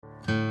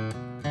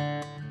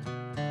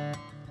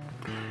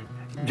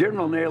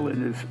General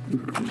Neyland is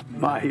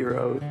my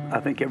hero.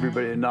 I think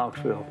everybody in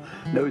Knoxville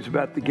knows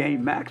about the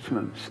game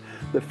maximums.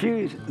 The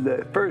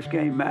first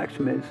game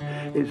maximum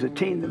is a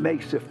team that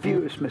makes the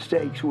fewest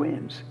mistakes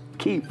wins.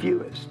 Key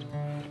fewest.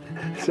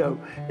 So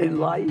in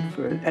life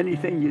or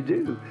anything you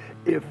do,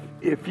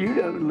 if you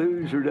don't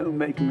lose or don't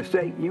make a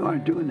mistake, you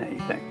aren't doing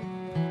anything.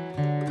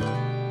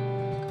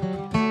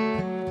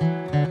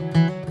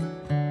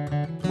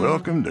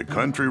 Welcome to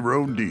Country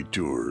Road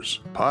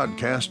Detours,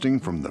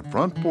 podcasting from the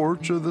front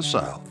porch of the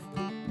South.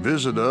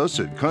 Visit us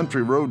at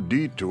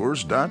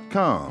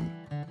countryroaddetours.com.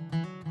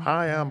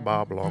 Hi, I'm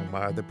Bob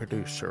Longmire, the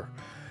producer.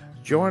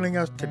 Joining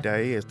us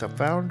today is the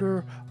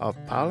founder of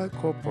Pilot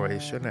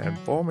Corporation and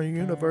former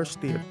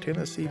University of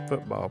Tennessee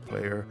football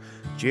player,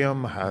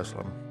 Jim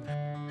Haslam.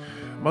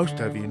 Most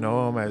of you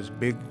know him as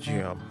Big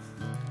Jim.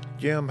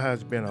 Jim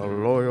has been a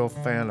loyal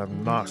fan of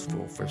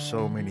Knoxville for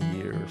so many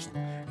years.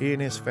 He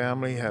and his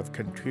family have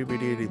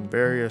contributed in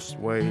various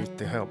ways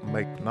to help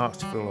make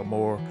Knoxville a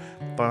more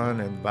fun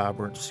and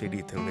vibrant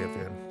city to live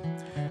in.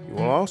 You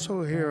will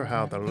also hear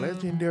how the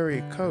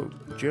legendary coach,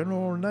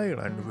 General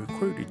Neyland,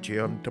 recruited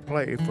Jim to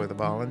play for the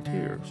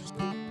Volunteers.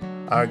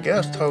 Our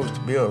guest host,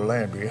 Bill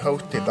Landry,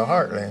 hosted the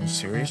Heartland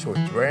series,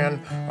 which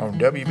ran on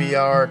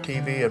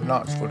WBIR-TV of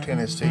Knoxville,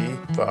 Tennessee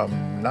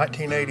from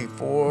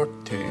 1984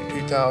 to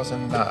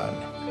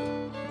 2009.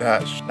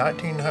 That's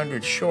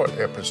 1,900 short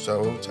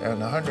episodes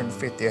and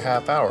 150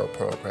 half-hour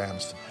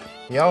programs.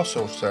 He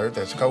also served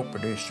as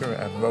co-producer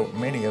and wrote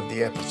many of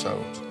the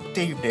episodes.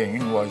 Steve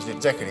Dean was the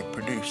executive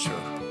producer.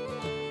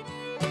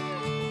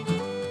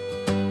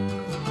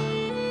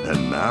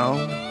 And now,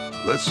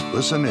 let's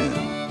listen in.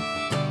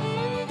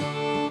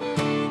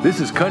 This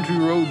is Country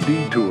Road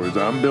Detours.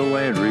 I'm Bill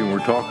Landry, and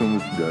we're talking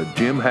with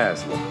Jim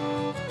Haslam.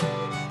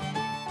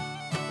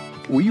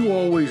 Were you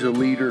always a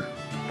leader?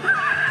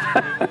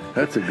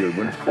 That's a good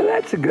one. Well,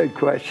 that's a good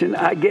question.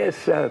 I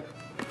guess, when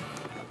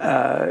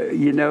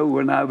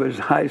I was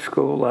in high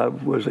school, I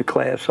was a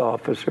class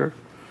officer.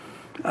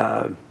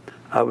 I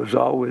was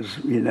always,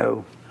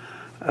 a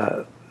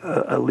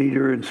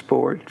leader in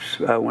sports.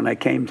 When I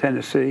came to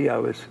Tennessee, I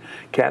was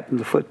captain of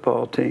the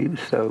football team.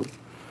 So,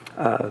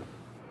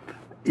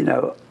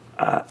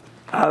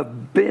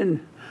 I've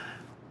been,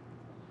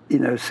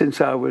 since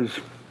I was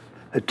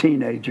a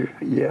teenager,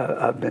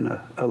 I've been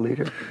a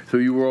leader. So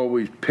you were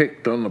always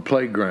picked on the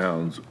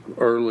playgrounds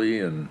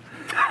early, and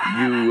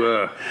you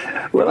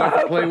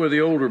got to play with the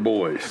older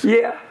boys.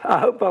 Yeah, I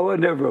hope I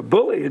wasn't ever a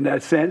bully in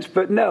that sense,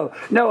 but no,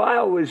 I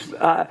always,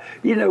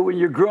 when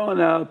you're growing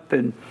up,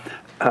 and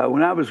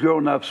when I was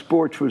growing up,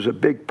 sports was a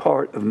big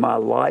part of my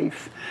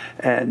life,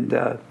 and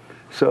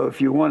so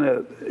if you want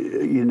to,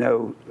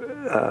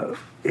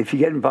 if you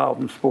get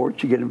involved in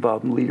sports, you get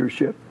involved in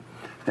leadership,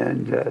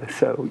 and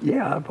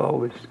I've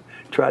always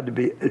tried to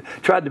be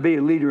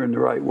a leader in the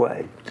right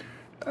way.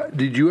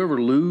 Did you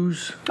ever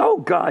lose? Oh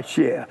gosh,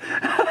 yeah.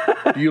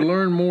 Do you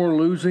learn more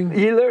losing?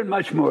 You learn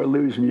much more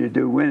losing than you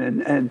do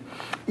winning, and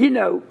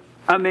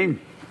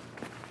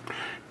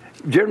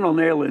General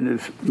Neyland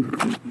is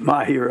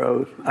my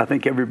hero. I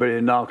think everybody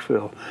in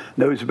Knoxville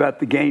knows about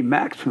the game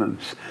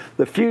maximums.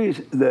 The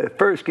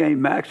first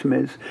game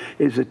maximum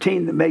is a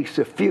team that makes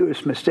the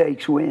fewest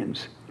mistakes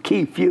wins.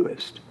 Key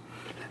fewest.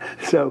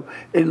 So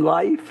in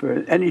life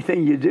or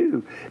anything you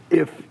do,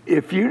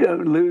 if you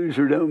don't lose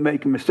or don't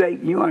make a mistake,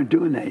 you aren't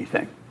doing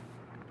anything.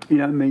 You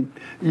know what I mean?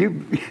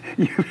 You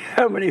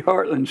how many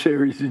Heartland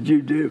series did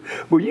you do?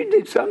 Well, you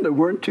did some that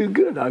weren't too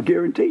good, I'll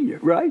guarantee you,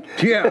 right?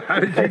 Yeah, how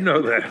did you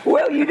know that?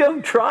 Well, you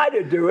don't try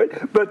to do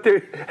it, but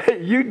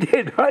you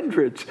did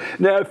hundreds.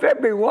 Now, if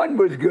every one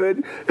was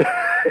good,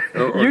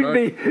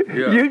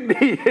 you'd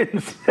be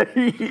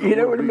insane. You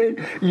know what I mean?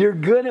 You're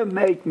going to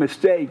make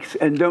mistakes,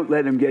 and don't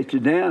let them get you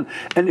down.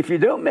 And if you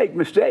don't make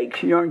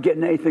mistakes, you aren't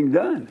getting anything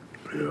done.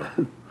 Yeah.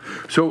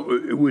 So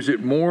was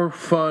it more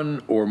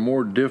fun or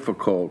more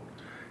difficult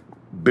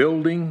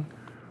building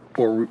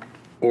or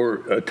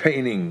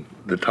attaining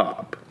the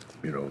top,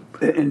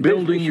 in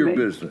building your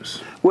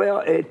business?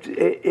 Well, it's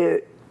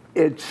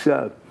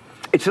a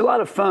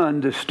lot of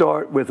fun to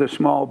start with a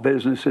small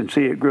business and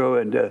see it grow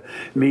into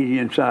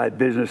medium-sized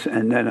business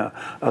and then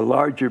a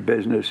larger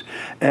business.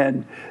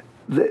 And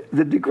the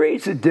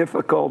degrees of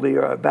difficulty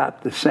are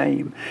about the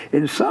same.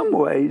 In some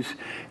ways,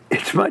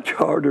 it's much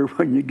harder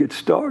when you get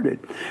started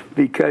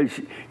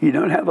because you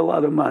don't have a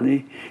lot of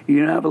money, you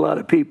don't have a lot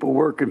of people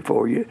working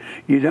for you,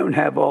 you don't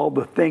have all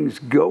the things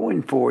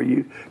going for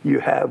you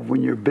have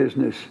when your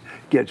business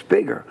gets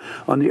bigger.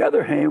 On the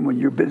other hand, when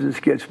your business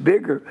gets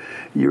bigger,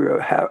 you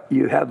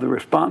have the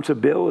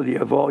responsibility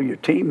of all your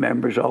team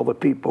members, all the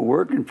people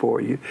working for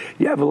you.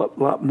 You have a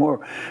lot more.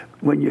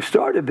 When you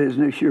start a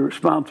business, your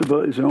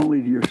responsibility is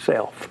only to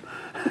yourself.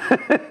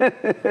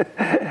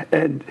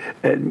 and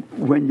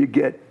when you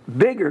get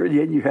bigger,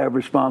 then you have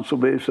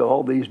responsibilities to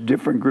all these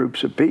different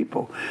groups of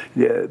people.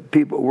 The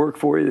people who work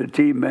for you, the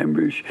team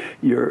members,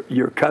 your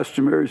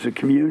customers, the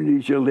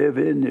communities you live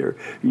in, your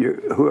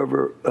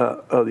whoever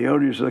are the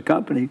owners of the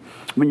company.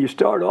 When you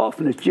start off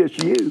and it's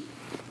just you,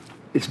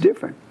 it's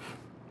different.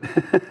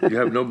 You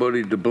have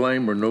nobody to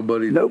blame or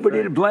nobody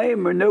to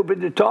blame or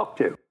nobody to talk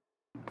to.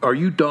 Are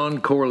you Don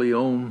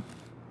Corleone?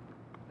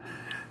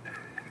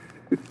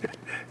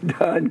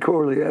 Don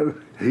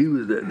Corleone. He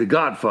was the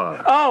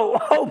Godfather.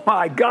 Oh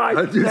my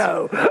gosh,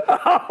 no.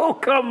 Oh,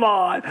 come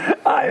on.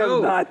 I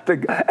am not the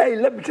guy. Hey,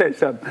 let me tell you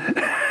something.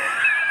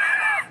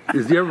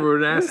 Has you ever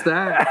been asked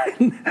that?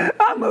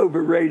 I'm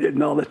overrated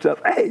and all that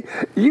stuff. Hey,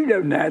 you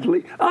know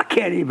Natalie. I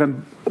can't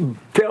even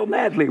tell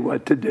Natalie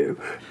what to do.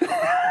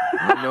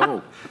 I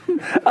know.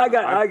 I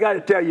got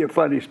to tell you a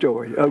funny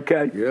story,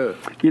 okay? Yeah.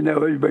 You know,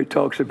 everybody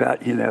talks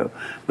about, the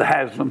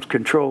Haslams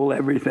control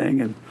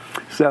everything. And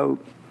so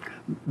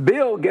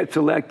Bill gets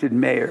elected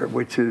mayor,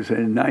 which is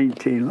in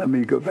 18,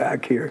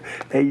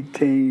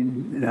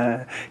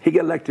 he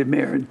got elected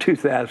mayor in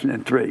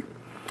 2003.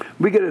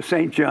 We go to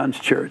St. John's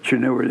Church, you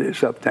know where it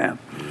is uptown.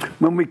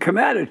 When we come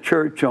out of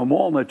church on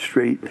Walnut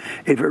Street,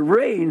 if it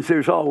rains,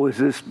 there's always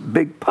this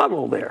big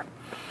puddle there.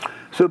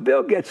 So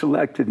Bill gets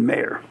elected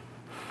mayor.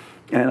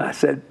 And I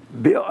said,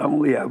 Bill, I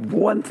only have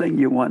one thing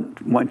you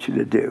want you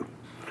to do.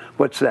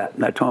 What's that?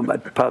 And I told him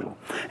about the puddle.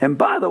 And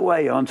by the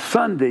way, on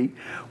Sunday,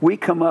 we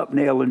come up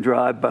Nayland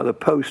Drive by the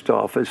post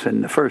office in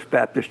the First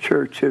Baptist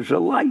Church. There's a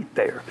light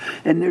there.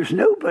 And there's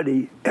no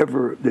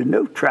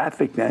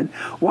traffic then.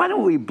 Why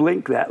don't we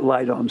blink that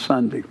light on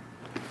Sunday?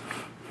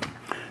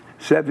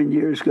 7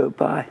 years go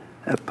by.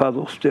 That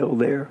puddle's still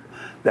there.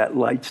 That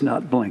light's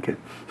not blinking.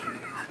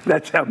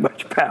 That's how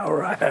much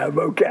power I have,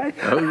 okay?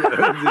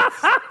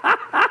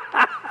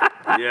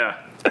 Yeah,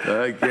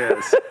 I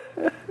guess.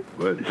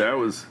 But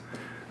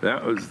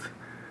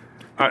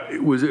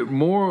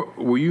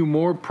were you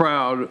more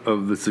proud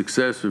of the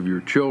success of your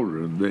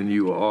children than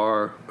you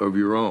are of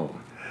your own?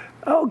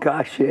 Oh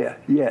gosh, yeah,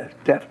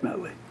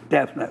 definitely.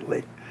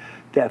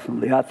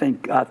 I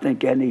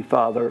think any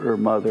father or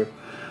mother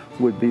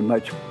would be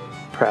much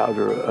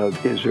prouder of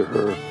his or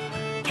her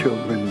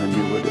children than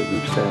you would of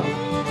themselves.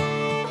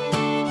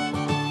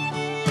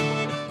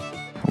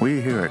 We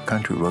here at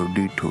Country Road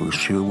Detours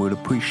sure would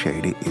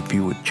appreciate it if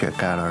you would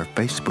check out our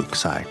Facebook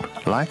site,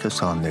 like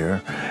us on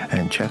there,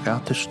 and check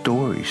out the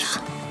stories.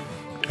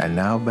 And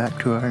now back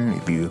to our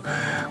interview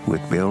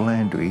with Bill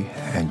Landry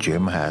and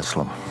Jim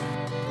Haslam.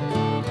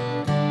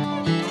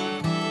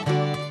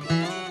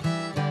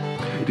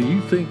 Do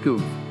you think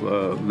of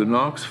the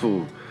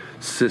Knoxville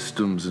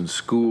systems and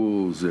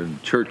schools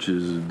and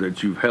churches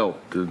that you've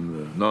helped and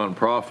the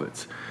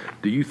nonprofits?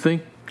 Do you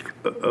think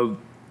of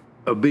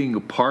being a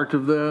part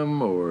of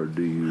them, or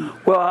do you?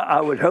 Well, I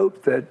would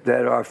hope that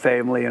our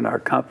family and our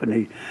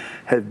company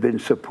have been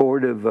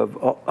supportive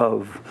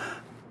of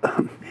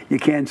you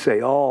can't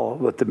say all,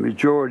 but the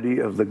majority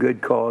of the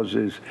good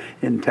causes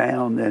in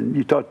town. And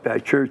you talked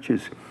about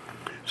churches.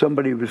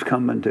 Somebody was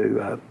coming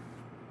to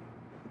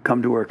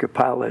work at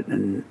Pilot,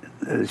 and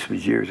this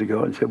was years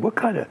ago, and said, "What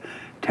kind of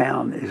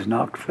town is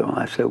Knoxville?" And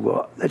I said,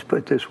 "Well, let's put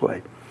it this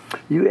way.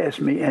 You ask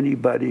me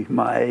anybody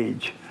my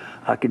age,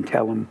 I can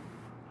tell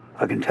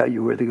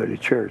you where to go to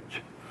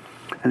church.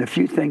 And if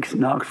you think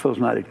Knoxville's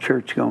not a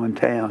church-going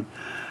town,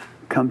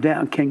 come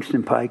down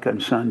Kingston Pike on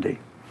Sunday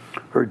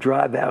or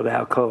drive out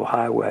Alcoa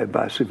Highway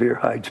by Sevier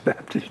Heights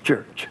Baptist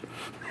Church."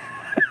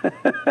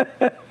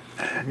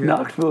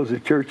 Knoxville is a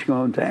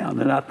church-going town,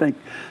 and I think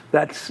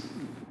that's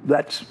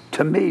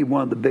to me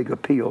one of the big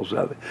appeals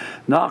of it.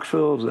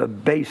 Knoxville is a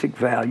basic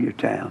value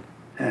town,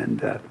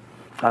 and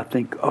I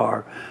think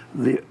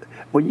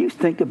when you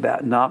think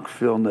about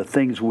Knoxville and the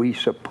things we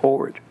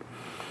support,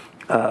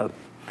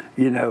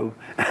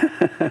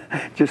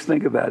 just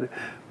think about it.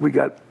 We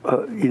got,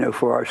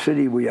 for our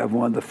city, we have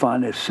one of the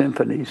finest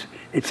symphonies.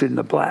 It's in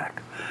the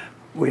black.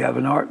 We have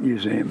an art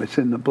museum. It's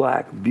in the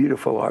black.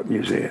 Beautiful art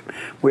museum.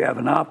 We have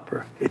an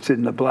opera. It's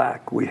in the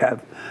black. We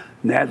have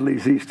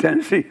Natalie's East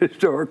Tennessee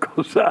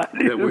Historical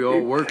Society that we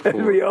all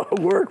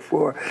work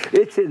for.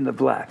 It's in the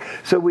black.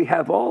 So we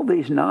have all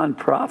these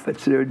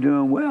nonprofits that are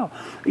doing well.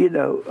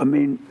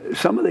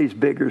 Some of these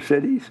bigger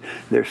cities,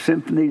 their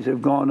symphonies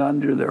have gone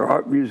under, their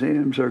art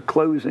museums are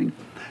closing,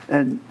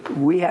 and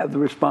we have the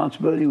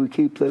responsibility to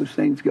keep those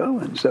things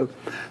going. So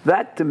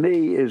that, to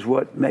me, is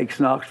what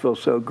makes Knoxville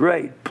so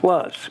great.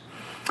 Plus,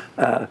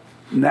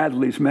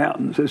 Natalie's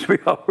Mountains, as we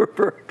all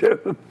refer to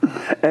them.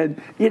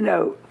 And,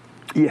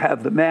 you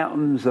have the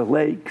mountains, the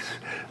lakes.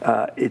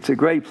 It's a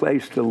great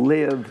place to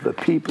live. The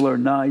people are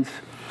nice.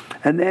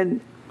 And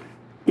then,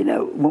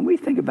 when we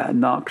think about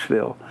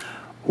Knoxville,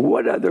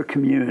 what other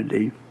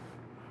community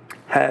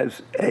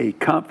has a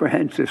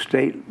comprehensive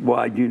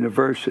statewide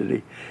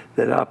university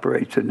that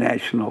operates a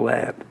national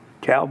lab?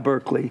 Cal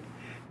Berkeley,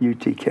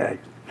 UTK.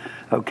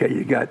 Okay,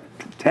 you got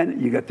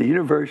the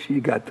university,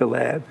 you got the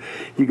lab,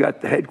 you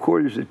got the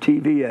headquarters of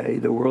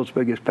TVA, the world's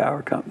biggest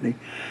power company,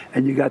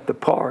 and you got the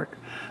park.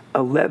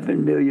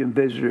 11 million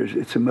visitors.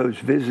 It's the most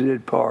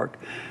visited park.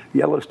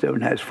 Yellowstone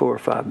has 4 or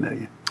 5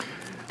 million.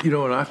 And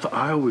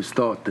I always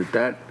thought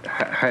that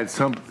had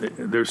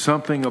there's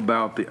something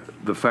about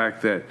the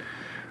fact that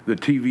the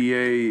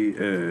TVA,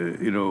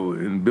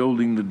 in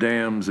building the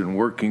dams and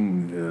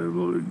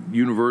working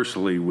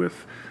universally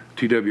with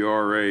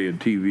TWRA and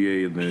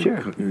TVA and the Sure.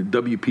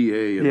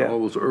 WPA and all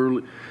those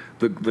early,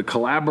 the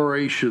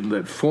collaboration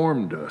that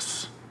formed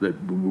us, that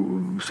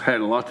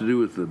had a lot to do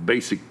with the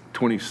basic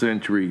 20th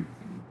century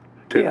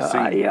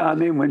Tennessee. I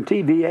mean, when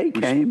TVA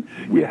came,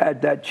 you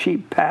had that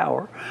cheap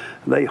power.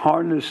 They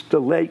harnessed the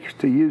lakes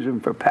to use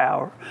them for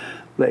power.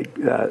 They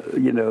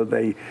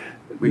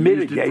mitigated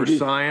used it for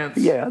science.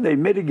 Yeah, they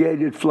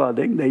mitigated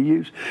flooding.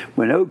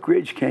 When Oak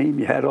Ridge came,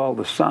 you had all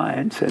the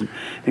science and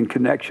in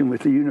connection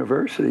with the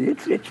university.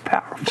 It's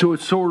powerful. So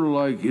it's sort of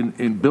like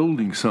in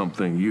building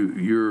something,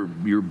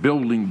 you're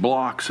building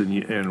blocks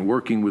and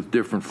working with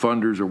different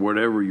funders or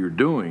whatever you're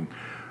doing,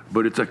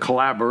 but it's a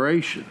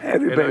collaboration.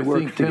 Everybody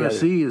works think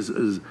Tennessee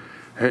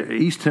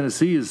East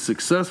Tennessee is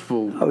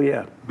successful. Oh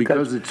yeah,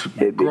 because it's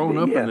grown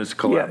up in this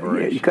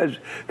collaboration. Yeah,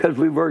 because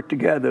we work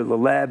together. The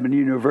lab and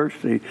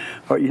university,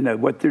 or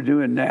what they're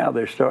doing now,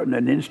 they're starting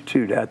an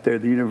institute out there.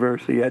 The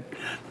university at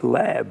the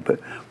lab. But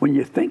when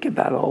you think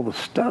about all the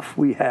stuff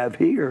we have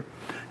here,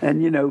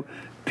 and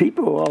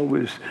people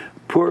always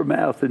poor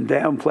mouth and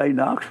downplay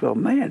Knoxville.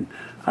 Man,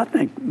 I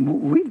think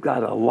we've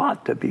got a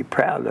lot to be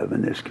proud of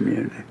in this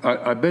community.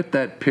 I bet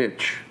that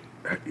pitch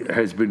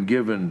has been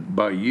given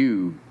by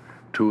you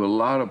to a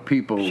lot of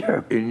people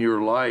in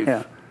your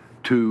life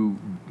to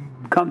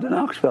come to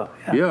Knoxville.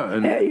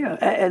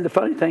 And the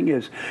funny thing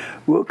is,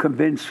 we'll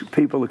convince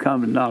people to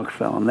come to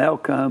Knoxville, and they'll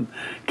come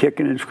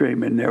kicking and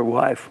screaming. Their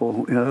wife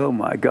will, oh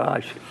my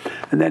gosh.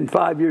 And then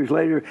 5 years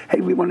later, hey,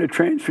 we want to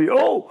transfer you.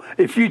 Oh,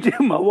 if you do,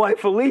 my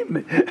wife will leave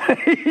me.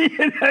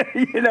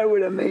 You know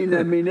what I mean?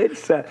 I mean,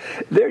 it's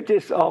they're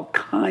just all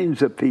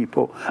kinds of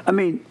people. I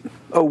mean,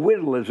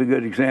 Whittle is a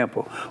good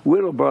example.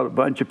 Whittle brought a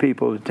bunch of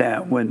people to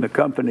town when the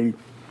company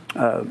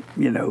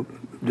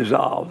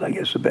dissolved, I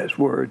guess the best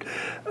word,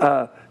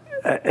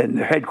 and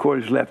the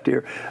headquarters left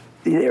here.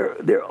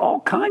 There are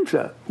all kinds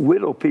of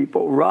Whittle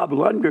people. Rob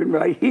Lundgren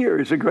right here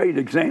is a great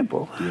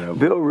example. Yeah.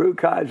 Bill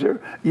Rukeyser,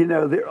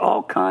 there are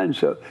all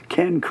kinds of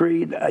Ken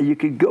Creed. You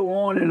could go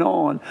on and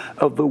on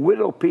of the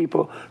Whittle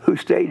people who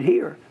stayed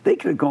here. They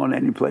could have gone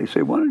any place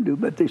they wanted to,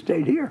 but they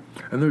stayed here.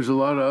 And there's a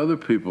lot of other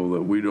people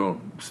that we don't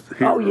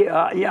hear. Oh,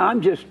 yeah.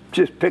 I'm just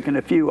picking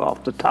a few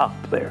off the top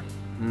there.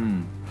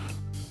 Mm.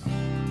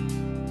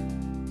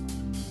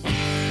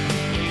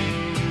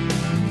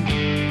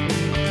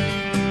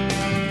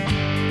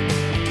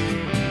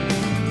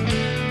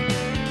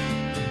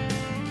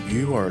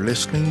 You are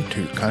listening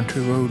to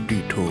Country Road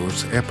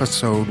Detours,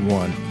 Episode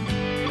 1.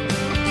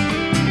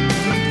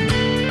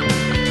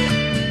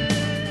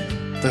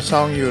 The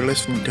song you're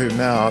listening to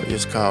now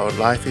is called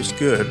Life is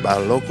Good by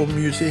local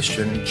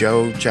musician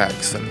Joe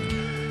Jackson.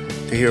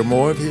 To hear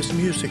more of his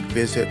music,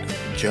 visit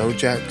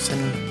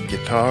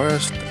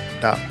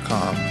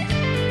joejacksonguitarist.com.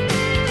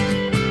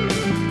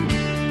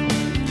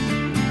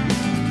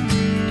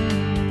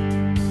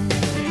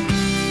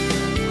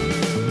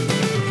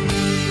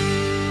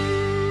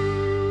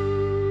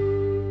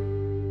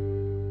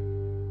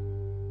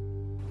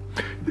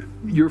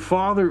 Your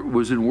father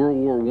was in World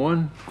War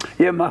I?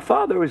 Yeah, my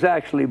father was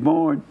actually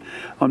born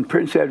on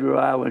Prince Edward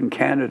Island,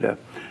 Canada.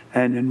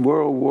 And in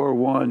World War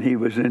I, he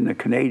was in the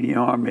Canadian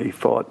Army,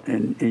 fought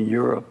in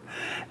Europe.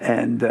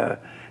 And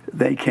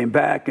they came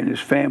back, and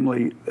his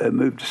family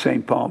moved to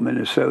St. Paul,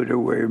 Minnesota,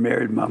 where he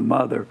married my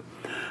mother.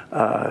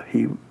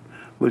 He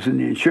was in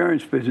the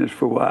insurance business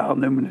for a while,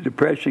 and then when the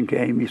Depression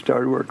came, he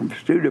started working for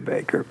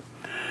Studebaker,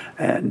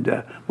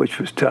 and which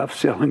was tough,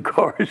 selling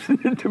cars in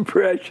the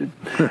Depression.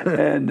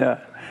 And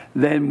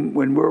then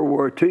when World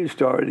War II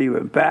started, he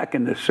went back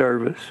in the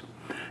service.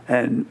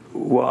 And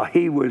while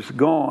he was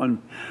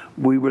gone,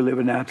 we were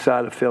living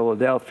outside of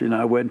Philadelphia, and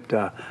I went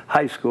to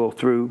high school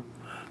through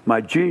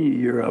my junior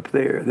year up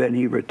there. Then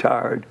he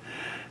retired.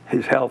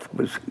 His health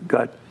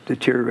got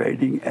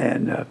deteriorating,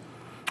 and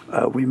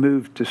we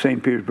moved to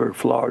St. Petersburg,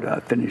 Florida. I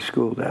finished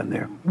school down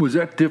there. Was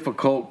that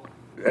difficult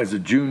as a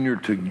junior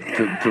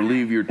to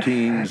leave your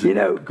teens?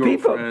 And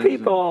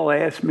people all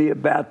ask me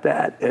about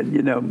that,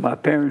 and my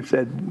parents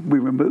said we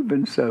were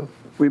moving, so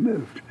we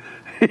moved.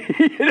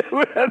 You know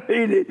what I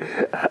mean?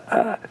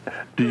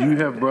 Do you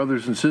have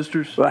brothers and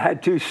sisters? Well, I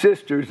had two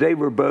sisters. They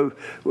were both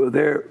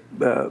they're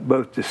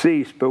both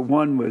deceased, but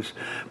one was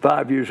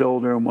 5 years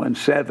older and one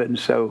 7.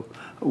 So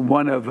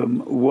one of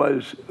them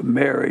was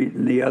married,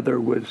 and the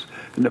other was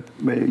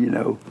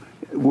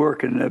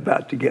working and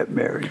about to get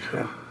married.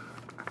 So.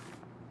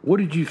 What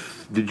did you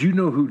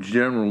know who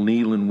General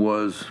Neyland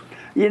was?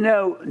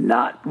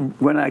 Not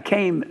when I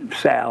came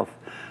south.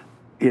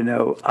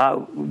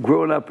 I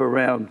growing up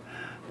around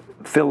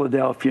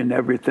Philadelphia and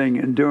everything,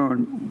 and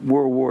during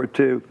World War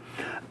II,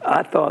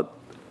 I thought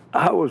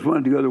I always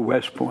wanted to go to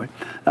West Point.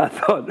 I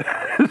thought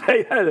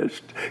they had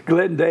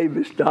Glenn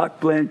Davis, Doc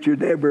Blanchard,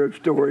 they were a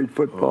storied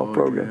football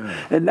program.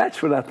 Yeah. And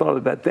that's what I thought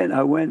about then.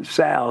 I went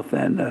south,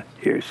 and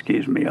here,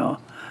 excuse me,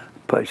 I'll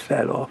push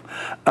that off.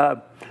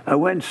 I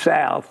went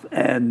south,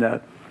 and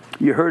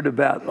you heard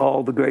about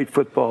all the great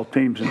football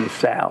teams in the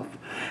South.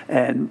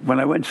 And when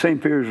I went to St.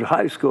 Peter's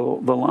High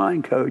School, the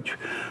line coach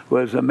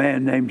was a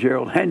man named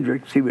Gerald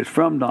Hendricks. He was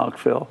from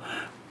Knoxville,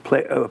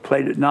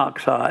 played at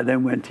Knox High,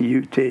 then went to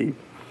UT,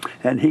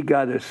 and he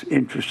got us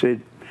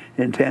interested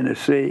in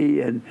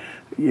Tennessee. And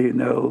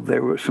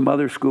there were some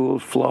other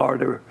schools.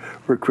 Florida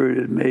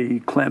recruited me,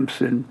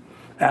 Clemson,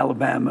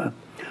 Alabama,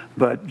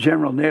 but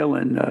General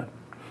Neyland.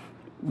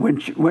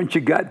 Once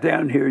you got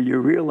down here, you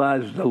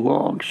realized the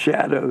long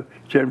shadow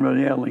General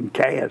Neyland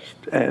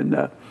cast,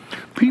 and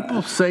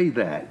people say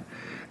that,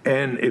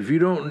 and if you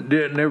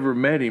never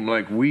met him,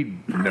 like we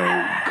know,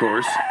 of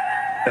course,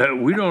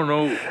 we don't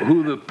know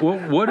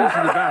what is it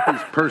about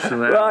his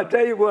personality. Well, I'll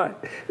tell you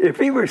what, if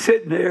he were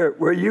sitting there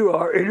where you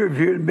are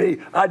interviewing me,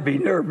 I'd be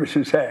nervous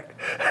as heck.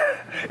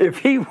 If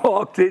he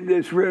walked in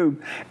this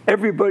room,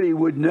 everybody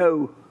would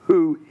know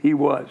who he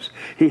was.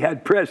 He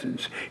had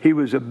presence. He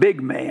was a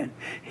big man.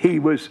 He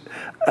was.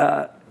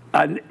 I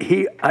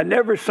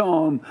never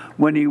saw him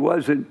when he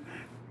wasn't.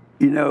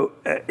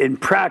 In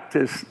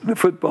practice, the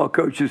football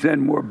coaches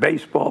then wore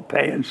baseball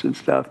pants and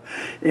stuff.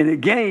 In a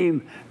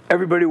game,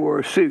 everybody wore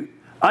a suit.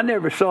 I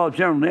never saw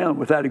General Neyland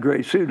without a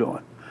gray suit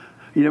on.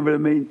 You know what I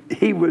mean?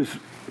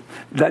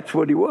 That's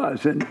what he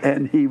was,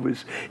 and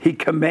he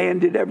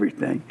commanded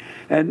everything.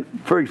 And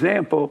for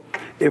example,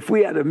 if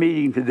we had a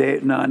meeting today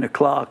at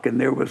 9:00 and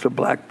there was a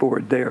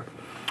blackboard there,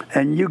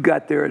 and you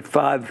got there at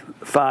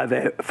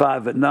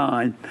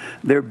 9:05,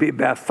 there'd be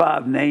about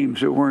 5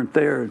 names that weren't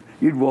there.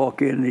 You'd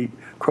walk in and he'd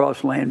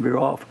cross Landry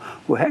off.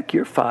 Well, heck,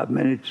 you're 5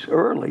 minutes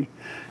early.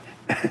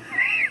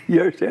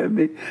 You understand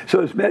me?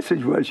 So his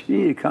message was, you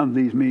need to come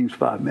to these meetings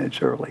 5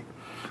 minutes early.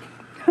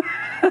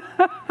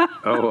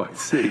 Oh, I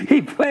see.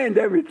 He planned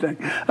everything.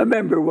 I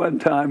remember one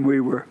time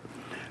we were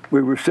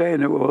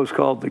staying at what was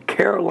called the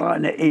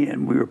Carolina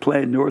Inn. We were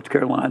playing North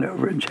Carolina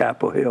over in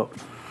Chapel Hill,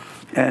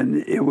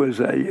 and it was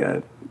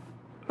a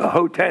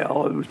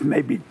hotel. It was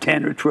maybe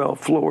 10 or 12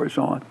 floors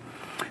on,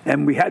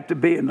 and we had to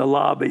be in the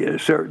lobby at a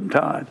certain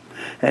time.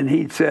 And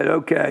he'd said,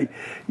 "Okay,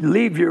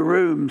 leave your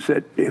rooms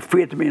if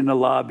we had to be in the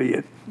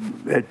lobby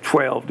at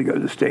 12 to go to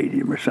the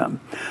stadium or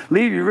something.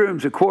 Leave your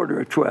rooms at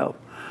 11:45."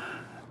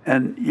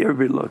 And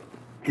everybody looked.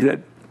 He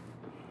said,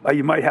 "Oh,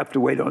 you might have to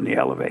wait on the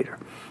elevator."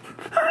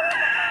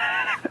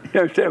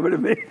 You understand what I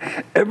mean?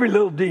 Every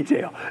little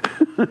detail.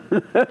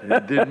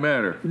 It didn't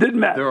matter. Didn't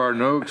matter. There are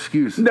no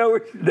excuses. No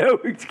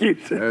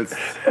excuses.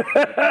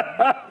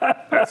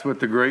 That's what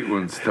the great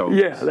ones told us.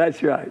 Yeah,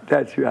 that's right.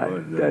 That's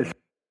right.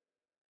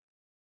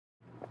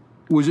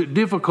 Was it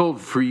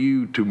difficult for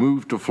you to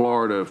move to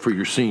Florida for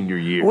your senior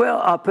year?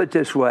 Well, I'll put it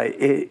this way.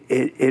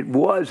 It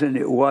was and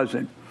it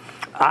wasn't.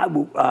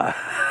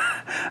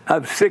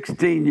 I'm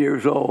 16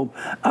 years old.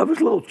 I was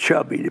a little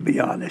chubby, to be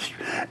honest.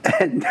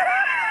 And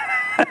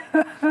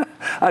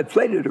I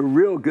played at a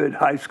real good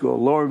high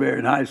school, Lower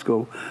Merion High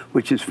School,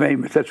 which is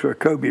famous. That's where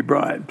Kobe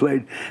Bryant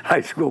played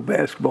high school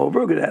basketball.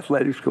 Real good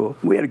athletic school.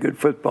 We had a good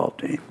football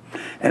team.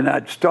 And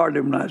I'd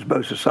started when I was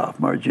both a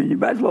sophomore and junior,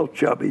 but I was a little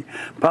chubby,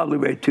 probably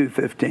weighed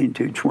 215,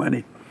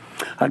 220.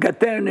 I got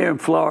down there in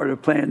Florida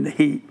playing the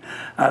Heat.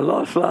 I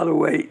lost a lot of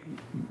weight,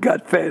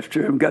 got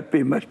faster, and got to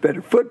be a much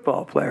better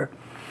football player.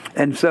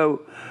 And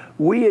so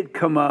we had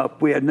come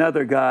up, we had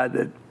another guy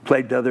that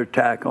played the other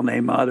tackle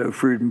named Otto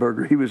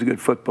Freudenberger. He was a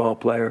good football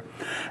player.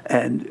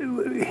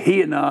 And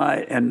he and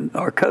I and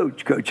our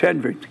coach, Coach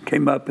Hendricks,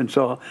 came up and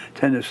saw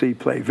Tennessee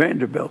play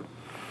Vanderbilt.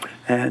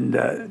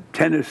 And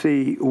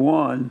Tennessee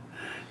won.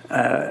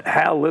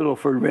 Hal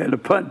Littleford ran a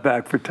punt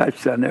back for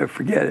touchdown, never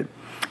forget it.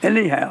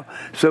 Anyhow,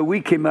 so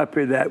we came up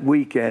here that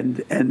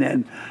weekend, and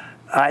then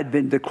I'd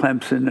been to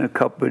Clemson and a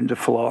couple into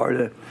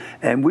Florida,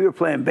 and we were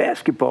playing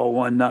basketball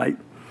one night,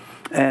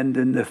 and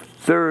in the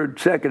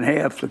second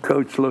half, the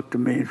coach looked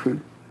at me and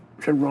said,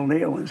 General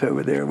Neyland's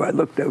over there. Well, I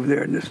looked over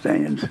there in the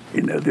stands,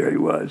 there he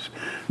was,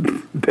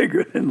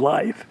 bigger than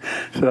life.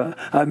 So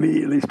I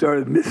immediately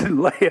started missing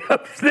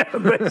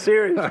layups. But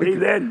seriously,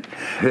 then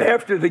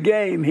after the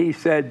game, he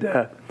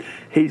said,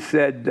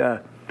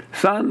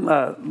 son,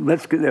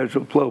 let's get, there's a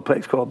little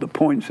place called the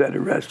Poinsettia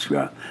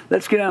Restaurant.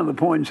 Let's get down to the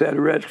Poinsettia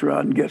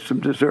Restaurant and get some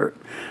dessert.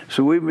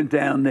 So we went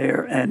down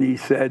there, and he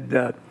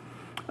said,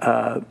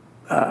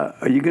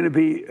 are you going to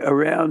be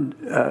around?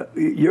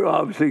 You're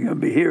obviously going to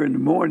be here in the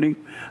morning.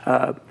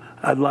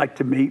 I'd like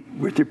to meet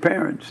with your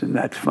parents, and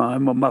that's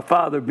fine. Well, my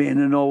father,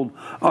 being an old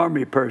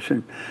Army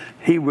person,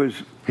 he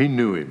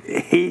knew him.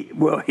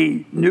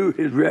 He knew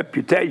his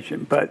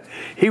reputation, but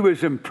he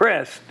was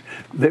impressed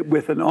that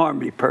with an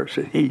Army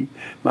person.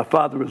 My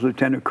father was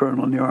lieutenant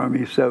colonel in the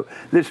Army, so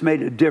this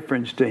made a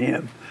difference to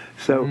him.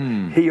 So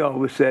he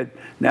always said,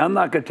 now I'm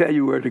not going to tell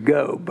you where to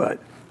go, but.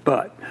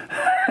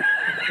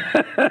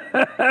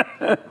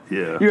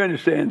 Yeah. You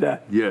understand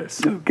that?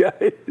 Yes.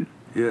 Okay.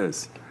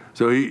 Yes.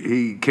 So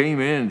he came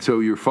in, so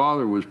your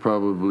father was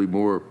probably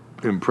more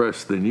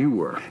impressed than you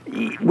were.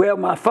 Well,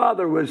 my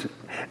father was,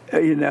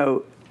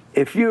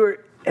 if you're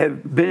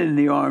have been in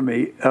the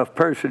Army, a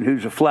person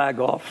who's a flag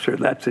officer,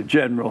 that's a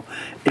general,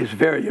 is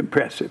very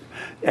impressive.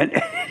 And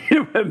you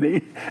know what I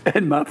mean?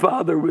 And my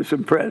father was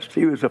impressed.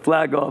 He was a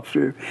flag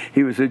officer.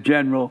 He was a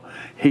general.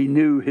 He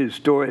knew his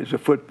story as a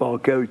football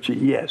coach.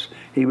 And yes,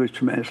 he was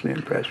tremendously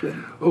impressed with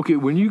him. Okay,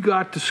 when you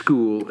got to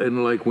school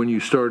and like when you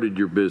started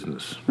your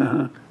business,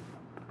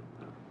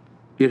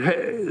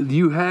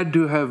 you had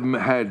to have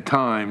had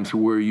times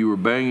where you were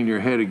banging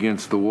your head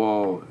against the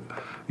wall.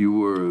 You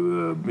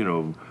were,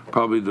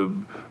 probably the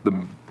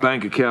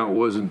bank account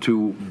wasn't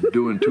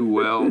doing too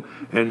well,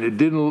 and you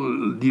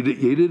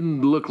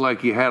didn't look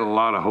like you had a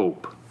lot of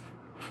hope.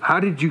 How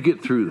did you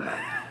get through that?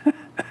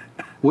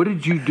 What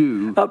did you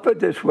do? I'll put it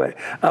this way.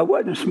 I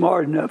wasn't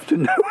smart enough to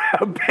know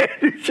how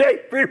bad a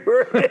shape we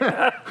were in.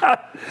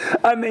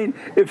 I mean,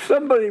 if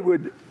somebody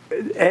would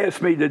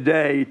ask me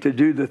today to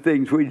do the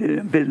things we did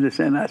in business,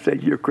 and I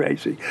said, you're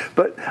crazy.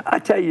 But I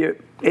tell you,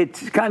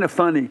 it's kind of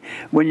funny.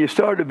 When you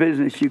start a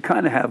business, you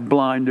kind of have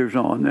blinders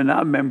on. And I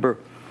remember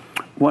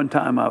one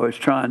time I was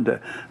trying to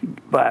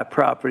buy a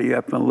property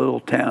up in a little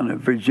town in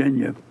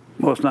Virginia.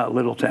 Well, it's not a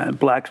little town,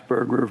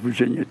 Blacksburg, where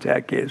Virginia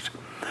Tech is.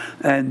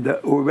 And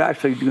we were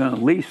actually going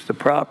to lease the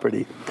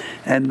property.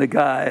 And the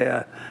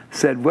guy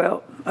said,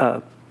 well,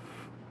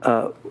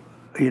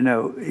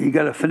 you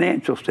got a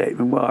financial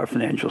statement. Well, our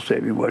financial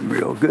statement wasn't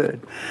real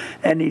good.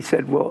 And he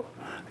said, well,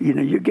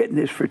 you're getting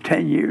this for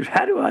 10 years.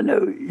 How do I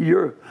know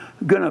you're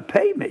going to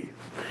pay me?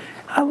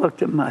 I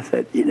looked at him, I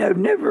said, it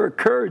never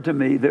occurred to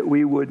me that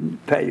we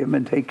wouldn't pay him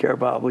and take care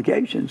of our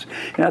obligations.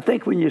 And I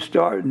think when you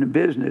start in a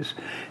business,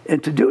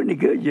 and to do any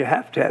good, you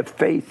have to have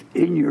faith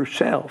in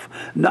yourself,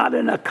 not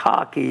in a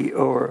cocky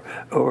or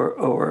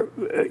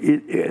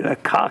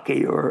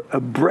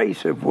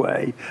abrasive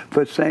way,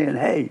 but saying,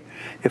 hey,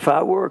 if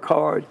I work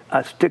hard,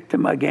 I stick to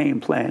my game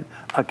plan,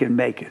 I can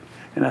make it.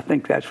 And I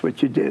think that's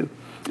what you do.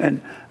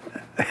 And,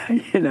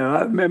 I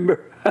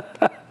remember.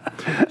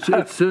 So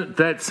it's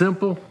that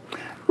simple?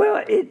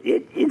 Well,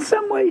 it in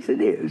some ways it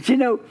is.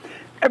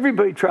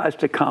 Everybody tries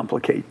to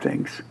complicate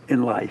things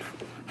in life.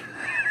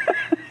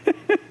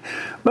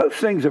 Most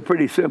things are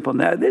pretty simple.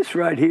 Now, this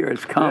right here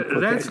is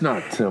complicated. That's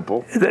not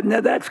simple.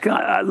 Now, that's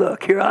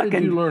look here. How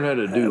did you learn how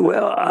to do that?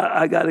 Well,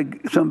 I got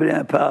somebody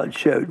in college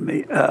showed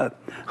me.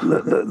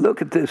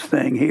 Look at this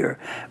thing here.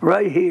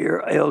 Right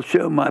here, it'll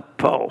show my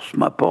pulse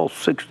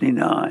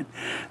 69.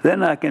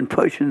 Then I can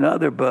push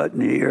another button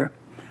here.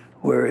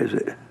 Where is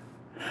it?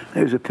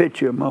 There's a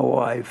picture of my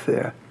wife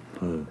there.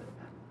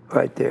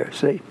 Right there,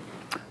 see?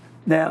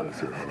 Now,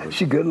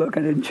 she's good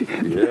looking, isn't she?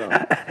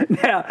 Yeah.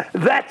 Now,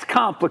 that's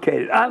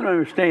complicated. I don't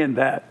understand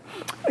that.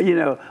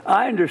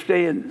 I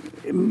understand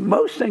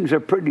most things are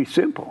pretty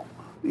simple.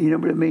 You know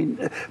what I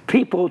mean?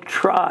 People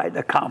try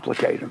to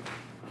complicate them.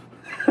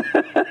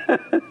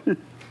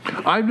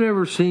 I've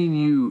never seen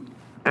you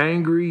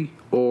angry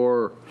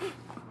or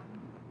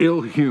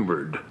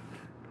ill-humored.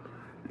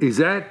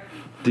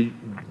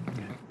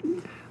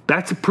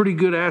 That's a pretty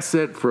good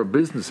asset for a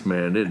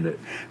businessman, isn't it?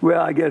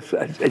 Well, I guess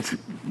it's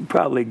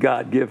probably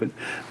God-given.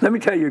 Let me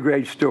tell you a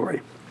great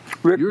story.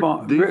 Rick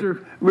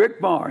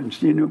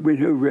Barnes, we know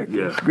who Rick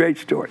is. Great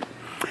story.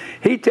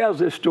 He tells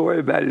this story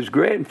about his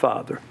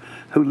grandfather,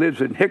 who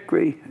lives in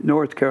Hickory,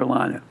 North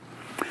Carolina.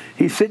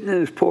 He's sitting in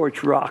his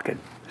porch rocking.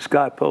 This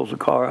guy pulls the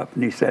car up,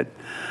 and he said,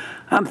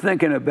 I'm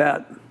thinking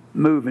about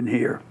moving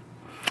here.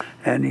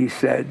 And he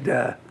said,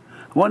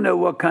 I want to know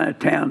what kind of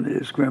town it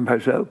is. Grandpa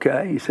said,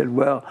 okay. He said,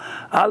 well,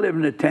 I live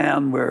in a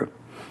town where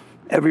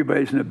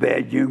everybody's in a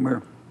bad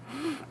humor.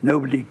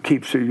 Nobody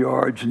keeps their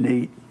yards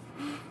neat.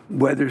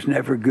 Weather's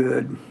never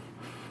good.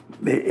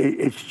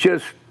 It's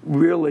just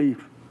really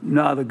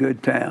not a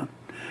good town.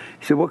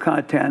 He said, what kind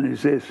of town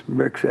is this?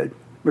 Rick's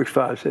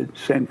father said,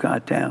 same kind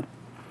of town.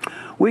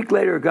 A week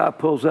later, a guy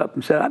pulls up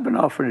and said, I've been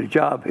offered a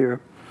job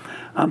here.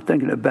 I'm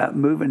thinking about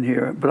moving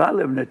here, but I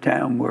live in a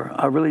town where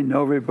I really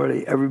know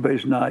everybody.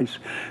 Everybody's nice.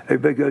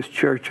 Everybody goes to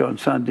church on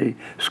Sunday.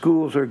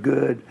 Schools are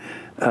good.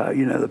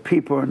 The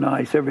people are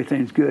nice.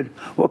 Everything's good.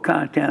 What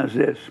kind of town is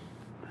this?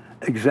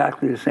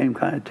 Exactly the same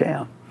kind of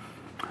town.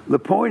 The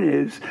point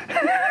is,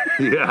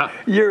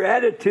 your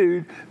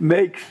attitude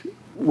makes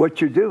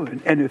what you're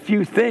doing. And if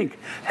you think,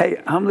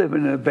 hey, I'm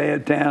living in a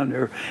bad town,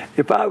 or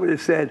if I would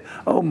have said,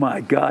 oh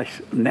my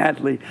gosh,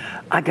 Natalie,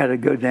 I got to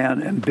go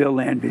down and Bill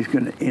Landry's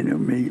going to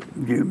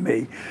interview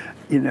me,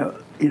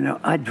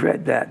 I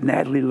dread that.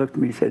 Natalie looked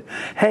at me and said,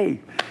 hey,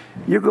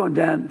 you're going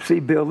down to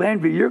see Bill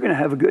Landry, you're going to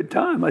have a good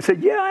time. I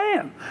said, yeah, I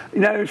am. You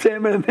know what I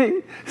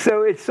mean?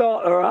 So it's all,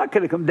 or I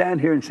could have come down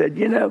here and said,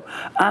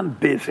 I'm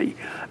busy.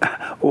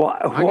 Why,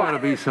 I got to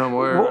be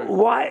somewhere.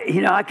 Why,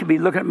 I could be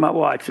looking at my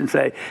watch and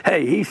say,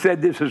 hey, he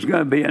said this was going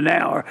to be an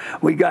hour.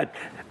 We got,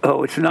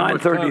 it's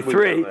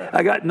 9:33.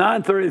 I got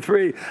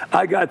 9:33.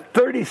 I got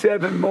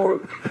 37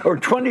 more or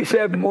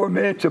 27 more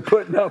minutes of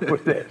putting up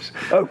with this.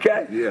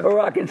 Okay? Yeah.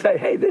 Or I can say,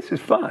 hey, this is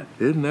fun.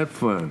 Isn't that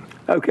fun?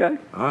 Okay?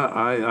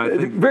 I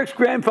think Rick's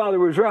grandfather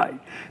was right.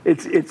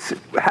 It's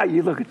how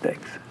you look at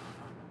things.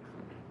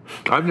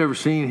 I've never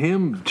seen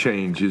him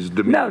change his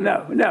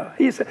demeanor. No.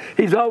 He's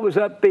always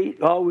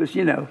upbeat, always,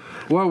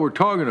 While we're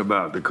talking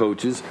about the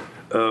coaches,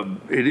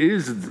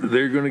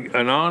 they're going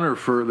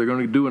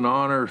to do an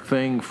honor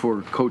thing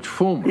for Coach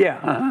Fulmer. Yeah.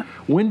 Uh-huh.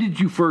 When did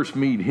you first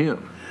meet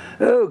him?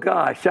 Oh,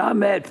 gosh, I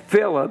met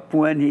Philip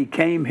when he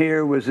came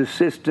here, was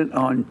assistant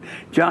on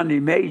Johnny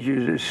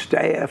Majors'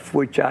 staff,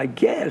 which I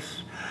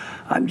guess,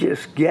 I'm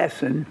just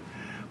guessing,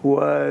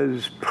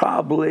 was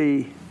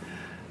probably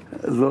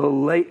the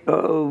late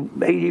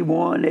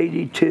 81,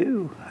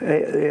 82.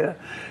 Yeah.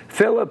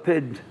 Philip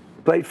had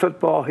played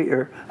football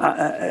here.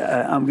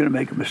 I'm going to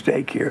make a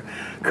mistake here.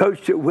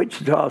 Coached at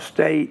Wichita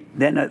State,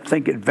 then I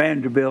think at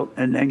Vanderbilt,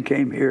 and then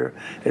came here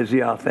as the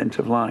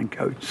offensive line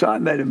coach. So I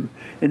met him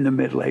in the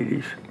middle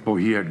 80s. Oh,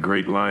 he had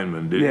great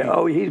linemen, didn't he?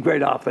 Yeah, he's a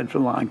great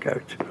offensive line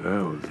coach.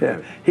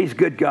 Yeah, he's a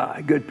good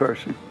guy, good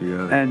person.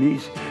 Yeah. And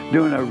he's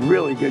doing a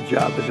really good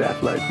job as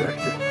athletic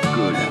director.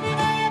 Good.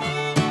 Yeah.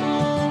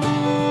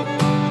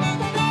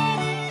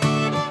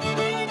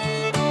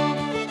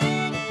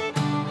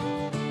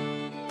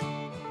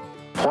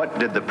 What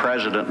did the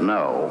president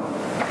know,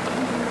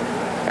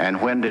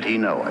 and when did he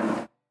know it?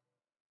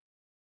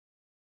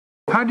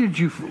 How did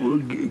you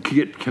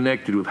get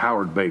connected with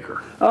Howard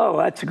Baker? Oh,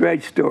 that's a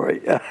great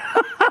story.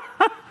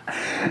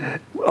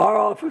 Our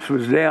office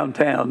was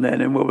downtown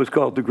then in what was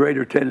called the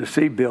Greater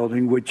Tennessee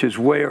Building, which is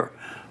where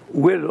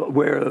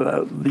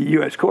the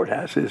U.S.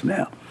 Courthouse is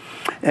now.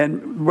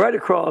 And right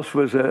across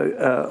was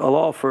a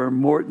law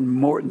firm,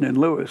 Morton and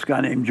Lewis, a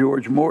guy named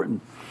George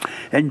Morton.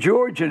 And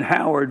George and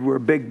Howard were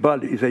big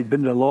buddies. They'd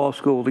been to law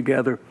school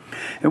together.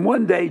 And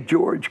one day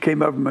George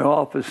came over to my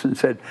office and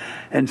said,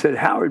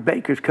 Howard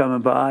Baker's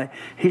coming by.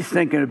 He's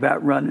thinking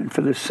about running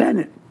for the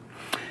Senate.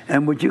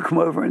 And would you come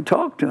over and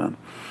talk to him?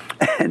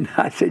 And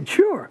I said,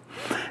 sure.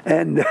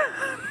 And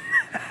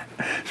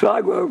so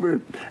I go over,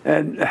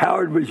 and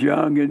Howard was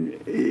young, and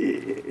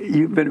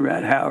you've been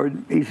around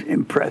Howard. He's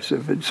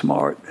impressive and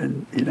smart,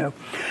 and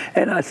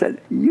And I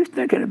said, you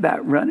thinking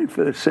about running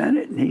for the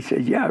Senate? And he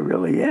said, yeah, I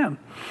really am.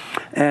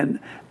 And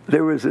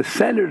there was a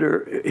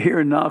senator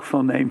here in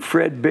Knoxville named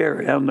Fred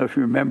Berry. I don't know if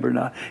you remember or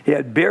not. He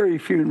had Berry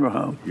Funeral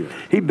Home. Yeah.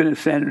 He'd been a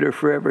senator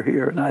forever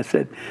here. And I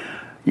said,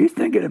 you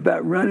thinking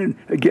about running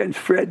against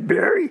Fred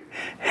Berry?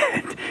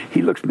 And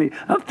he looks at me,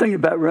 I'm thinking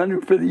about running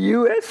for the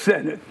U.S.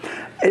 Senate.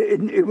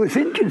 It was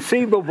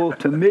inconceivable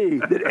to me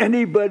that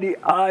anybody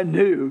I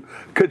knew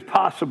could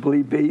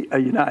possibly be a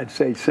United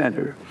States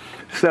senator.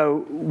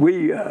 So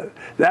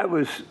that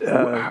was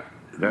in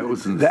the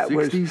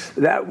 60s?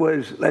 That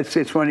was, let's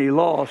say it's when he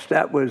lost.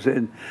 That was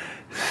in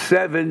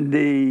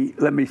 70,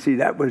 let me see,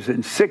 that was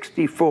in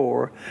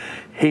 64.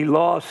 He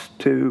lost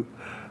to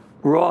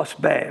Ross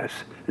Bass.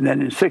 And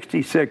then in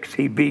 66,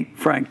 he beat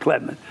Frank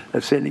Clement,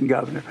 a sitting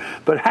governor.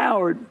 But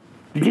Howard,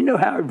 did you know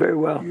Howard very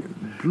well?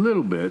 A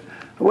little bit.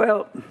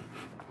 Well,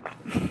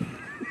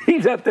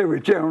 he's up there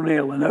with General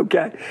Nealon,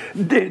 okay?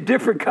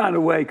 Different kind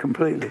of way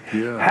completely.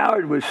 Yeah.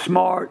 Howard was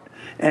smart,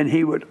 and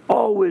he would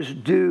always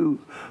do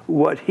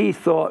what he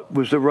thought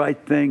was the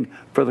right thing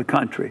for the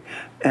country.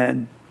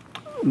 And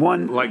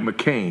one... Like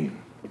McCain.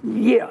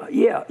 Yeah,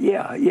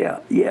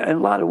 in a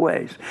lot of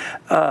ways.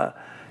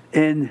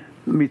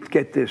 Let me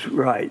get this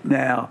right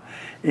now.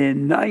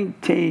 In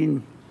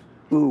 78,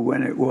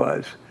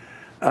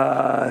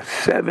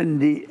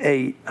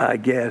 I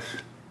guess,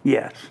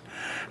 yes.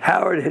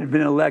 Howard had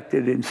been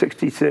elected in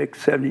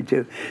 66,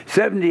 72.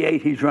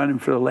 78, he's running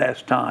for the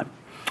last time.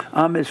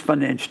 I'm his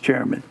finance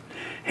chairman.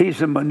 He's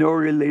the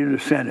minority leader of the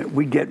Senate.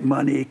 We get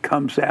money, it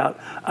comes out.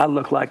 I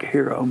look like a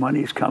hero.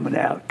 Money's coming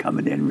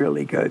in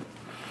really good.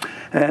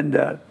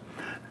 And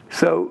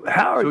so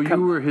Howard... So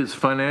you were his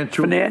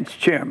finance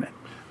chairman.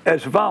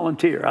 As a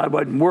volunteer. I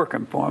wasn't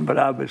working for him, but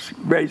I was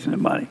raising the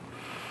money.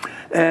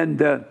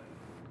 And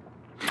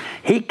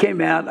he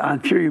came out,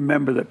 I'm sure you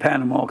remember the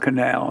Panama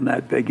Canal and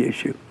that big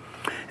issue.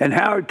 And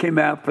Howard came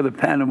out for the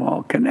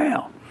Panama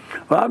Canal.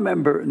 Well, I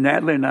remember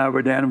Natalie and I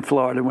were down in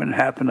Florida when it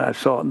happened. I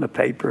saw it in the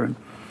paper. And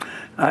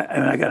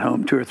I got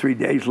home 2 or 3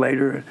 days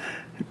later. And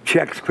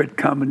checks quit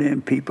coming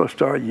in. People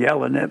started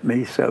yelling at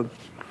me. So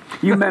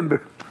you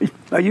remember...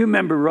 You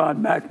remember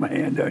Ron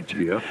McMahon, don't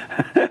you?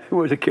 Yeah.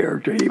 Was a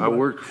character. I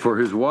worked for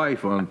his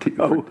wife at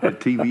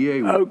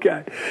TVA.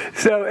 Okay.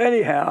 So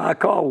anyhow, I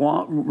called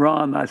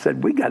Ron and I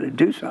said, we got to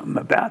do something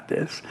about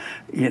this.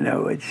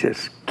 It's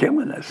just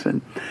killing us.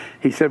 And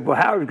he said,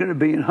 well, Howard's going to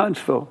be in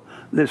Huntsville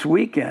this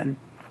weekend,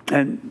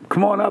 and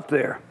come on up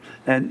there.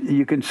 And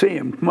you can see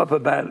him. Come up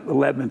about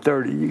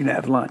 11:30. You can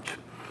have lunch.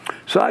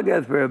 So I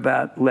got there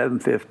about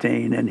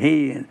 11:15, and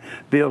he and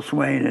Bill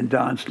Swain and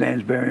Don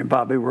Stansberry and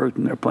Bobby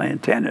Worthing are playing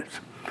tennis.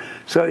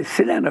 So I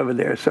sit down over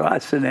there. So I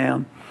sit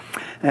down,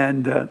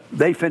 and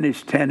they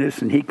finish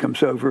tennis, and he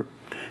comes over.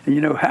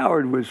 And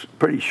Howard was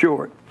pretty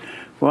short.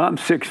 Well, I'm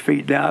 6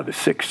 feet now. I was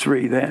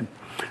 6'3" then.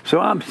 So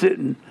I'm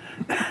sitting,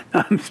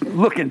 I'm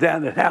looking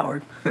down at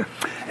Howard,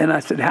 and I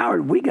said,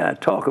 Howard, we got to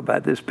talk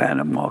about this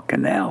Panama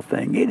Canal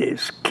thing. It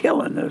is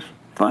killing us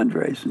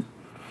fundraising.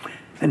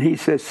 And he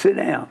says, sit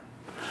down.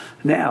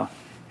 Now,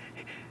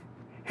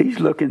 he's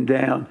looking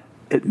down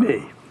at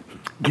me.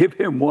 give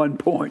him 1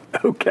 point,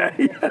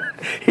 okay?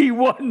 He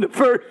won the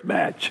first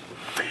match.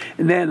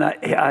 And then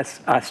I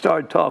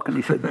started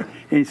talking.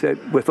 He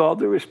said, with all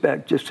due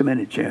respect, just a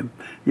minute, Jim.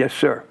 Yes,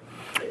 sir.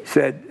 He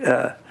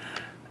said,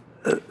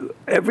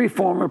 every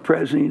former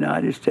president of the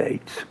United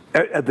States,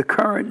 the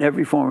current and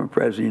every former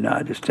president of the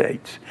United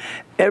States,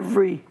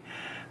 every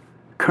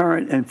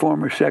current and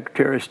former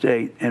Secretary of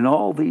State, and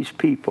all these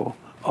people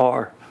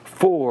are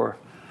for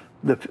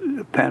the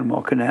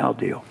Panama Canal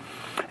deal.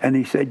 And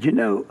he said,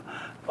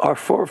 our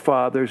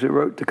forefathers that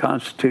wrote the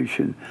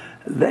Constitution,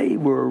 they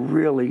were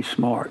really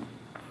smart.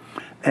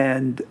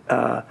 And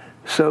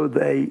so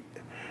they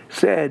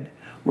said,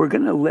 we're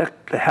going to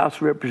elect the House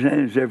of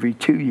Representatives every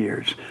 2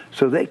 years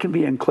so they can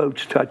be in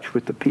close touch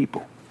with the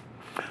people.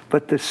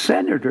 But the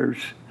senators,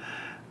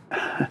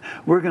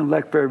 we're going to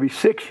elect for every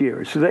 6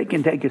 years so they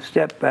can take a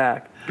step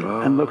back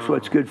and look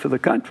what's good for the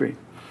country.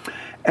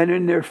 And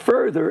in their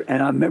further,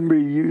 and I remember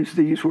you used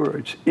these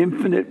words,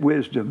 infinite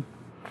wisdom,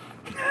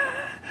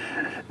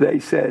 they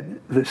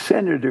said the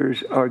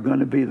senators are going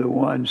to be the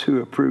ones who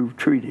approve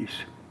treaties.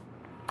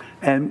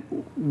 And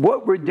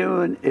what we're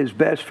doing is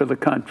best for the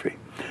country.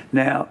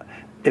 Now,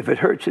 if it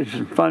hurts us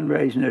in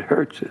fundraising, it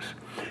hurts us.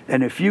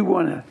 And if you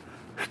want to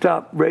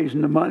stop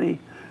raising the money,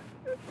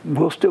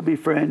 we'll still be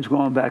friends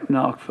going back to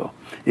Knoxville.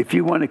 If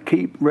you want to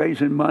keep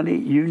raising money,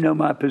 you know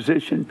my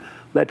position,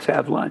 let's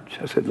have lunch.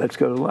 I said, let's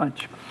go to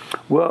lunch.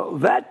 Well,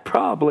 that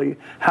probably,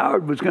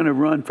 Howard was going to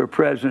run for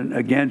president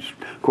against,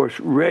 of course,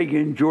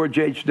 Reagan, George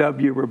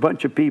H.W., were a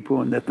bunch of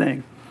people in the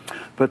thing.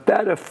 But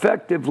that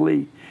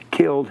effectively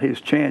killed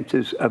his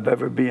chances of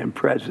ever being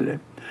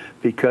president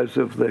because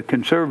of the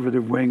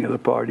conservative wing of the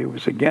party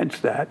was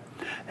against that.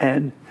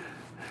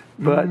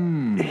 But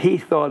he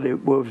thought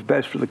it was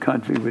best for the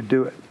country would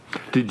do it.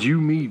 Did you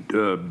meet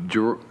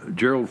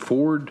Gerald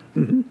Ford?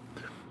 Mm-hmm.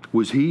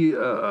 Was he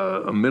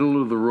a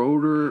middle of the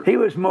roader? He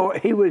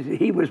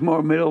was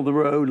more middle of the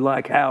road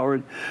like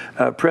Howard.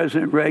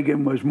 President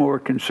Reagan was more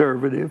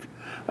conservative.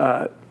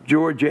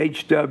 George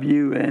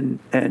H.W.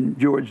 and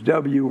George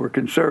W. were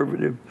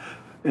conservative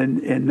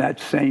in that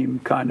same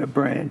kind of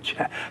branch.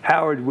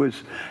 Howard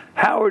was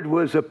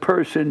a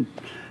person.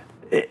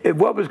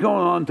 What was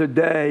going on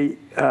today,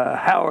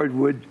 Howard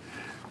would,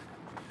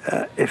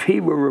 if he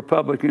were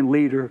Republican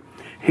leader,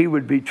 he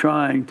would be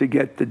trying to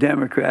get the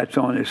Democrats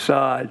on his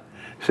side,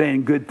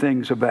 saying good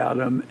things about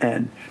him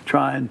and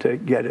trying to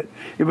get it.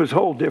 It was a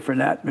whole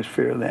different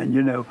atmosphere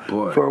then,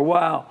 Boy. For a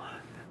while,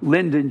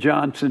 Lyndon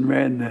Johnson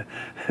ran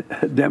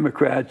the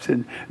Democrats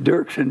and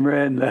Dirksen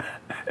ran the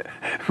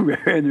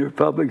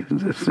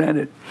Republicans in the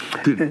Senate.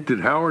 Did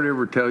Howard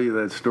ever tell you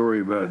that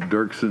story about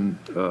Dirksen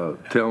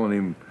telling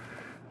him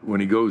when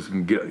he goes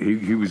and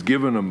he was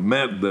given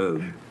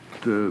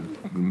the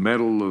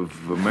Medal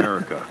of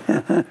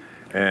America,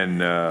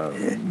 and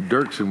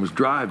Dirksen was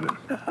driving.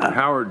 And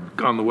Howard,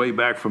 on the way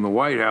back from the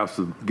White House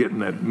of getting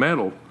that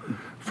medal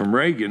from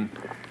Reagan,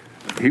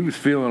 he was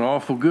feeling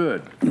awful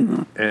good.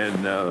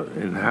 And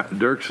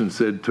Dirksen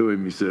said to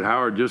him, he said,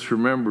 Howard, just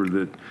remember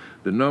that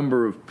the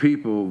number of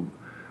people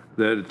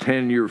that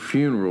attend your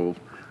funeral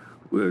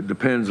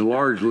depends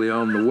largely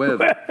on the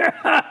weather.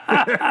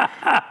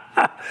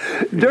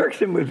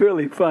 Dirksen was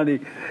really funny.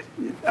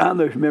 I don't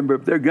know if you remember,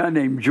 there's a guy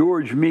named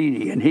George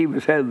Meany, and he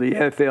was head of the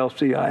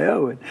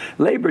AFL-CIO, and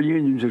labor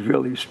unions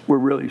were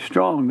really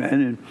strong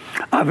then. And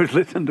I was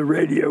listening to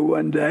radio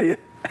one day,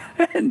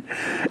 and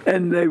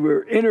they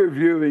were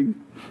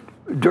interviewing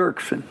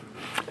Dirksen,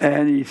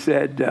 and he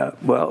said,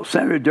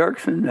 Senator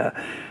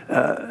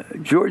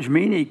Dirksen, George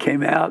Meany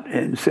came out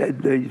and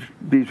said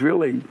these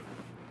really,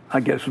 I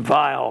guess,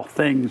 vile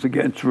things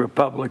against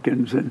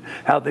Republicans and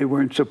how they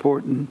weren't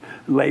supporting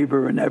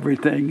labor and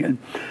everything. And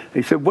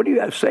he said, what do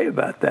you have to say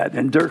about that?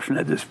 And Dirksen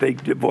had this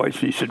big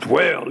voice, and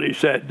he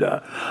said,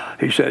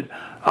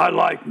 I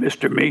like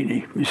Mr.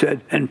 Meany. He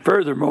said, and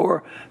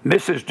furthermore,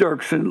 Mrs.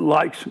 Dirksen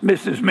likes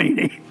Mrs.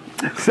 Meany.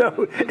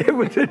 So it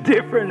was a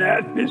different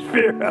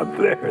atmosphere up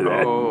there.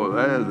 Oh,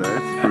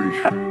 that's pretty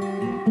true.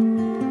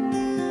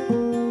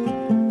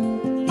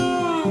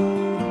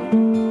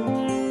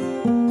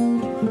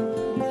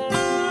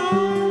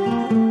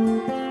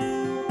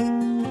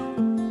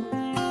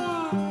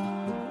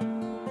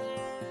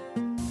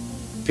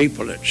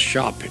 People that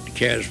shop at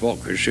Kaz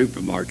Walker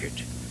Supermarket,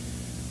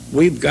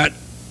 we've got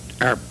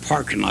our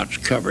parking lots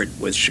covered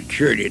with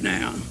security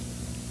now.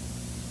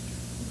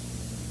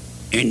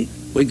 And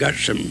we got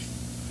some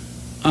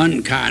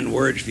unkind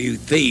words for you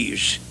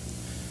thieves.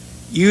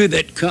 You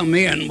that come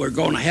in, we're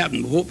going to have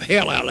them whoop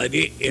hell out of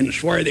you and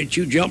swear that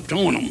you jumped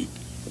on them.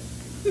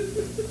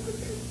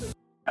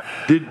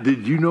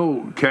 Did you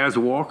know Kaz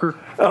Walker?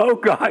 Oh,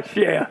 gosh,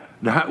 yeah.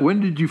 Now,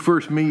 when did you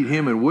first meet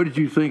him, and what did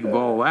you think of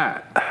all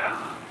that?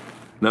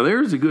 Now,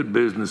 there's a good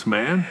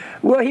businessman.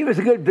 Well, he was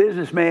a good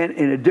businessman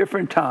in a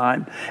different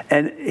time,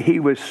 and he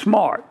was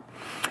smart.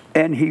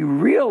 And he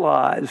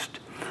realized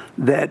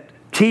that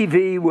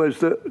TV was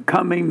the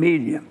coming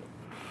medium.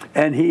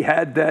 And he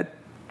had that,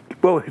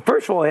 well,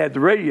 first of all, he had the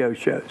radio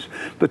shows.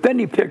 But then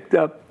he picked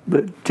up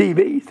the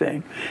TV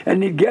thing.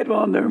 And he'd get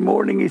on there in the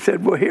morning. He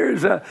said, well,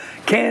 here's a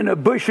can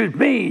of Bush's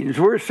beans.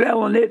 We're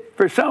selling it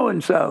for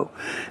so-and-so.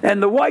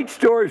 And the white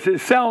stores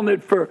is selling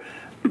it for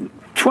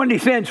 20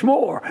 cents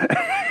more.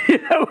 You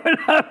know what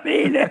I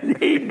mean? And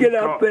he'd get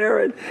up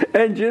there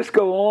and just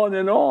go on.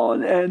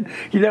 And,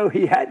 you know,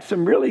 he had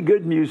some really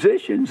good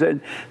musicians.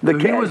 And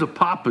he was a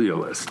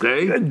populist,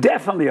 eh?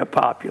 Definitely a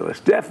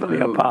populist. Definitely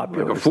a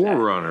populist. Like a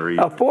forerunner,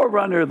 even. A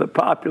forerunner of the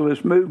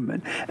populist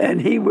movement. And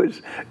he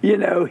was, you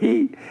know,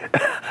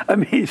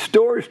 his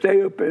stores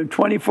stay open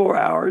 24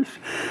 hours.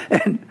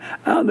 And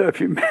I don't know if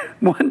you,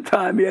 one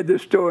time he had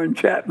this store in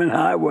Chapman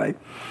Highway,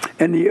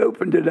 and he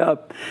opened it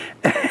up,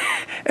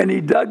 and he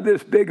dug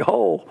this big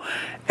hole,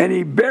 and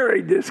he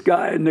buried this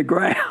guy in the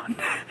ground.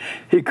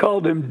 He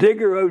called him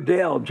Digger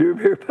Odell. Did you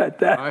ever hear about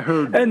that? I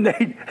heard. And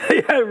they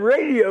had a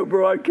radio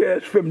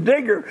broadcast from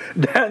Digger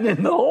down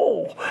in the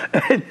hole,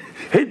 and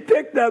he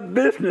picked up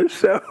business.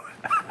 So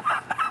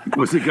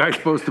was the guy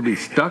supposed to be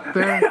stuck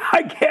there?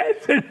 I guess.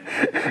 And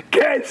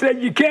Cat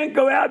said, you can't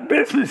go out,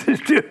 business is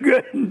too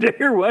good, and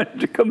Digger wanted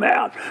to come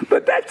out.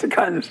 But that's the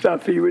kind of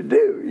stuff he would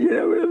do, you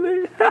know what I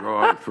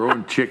mean?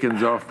 Throwing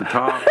chickens off the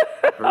top.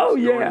 Oh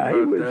yeah,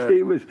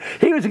 he was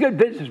a good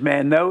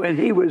businessman though, and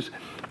he was,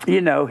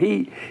 you know,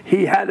 he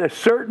had a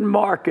certain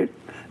market,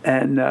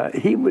 and I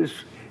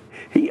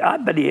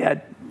bet he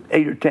had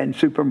 8 or 10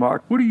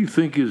 supermarkets. What do you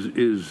think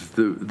is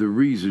the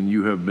reason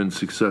you have been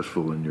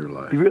successful in your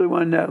life? You really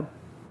want to know?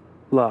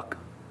 Luck.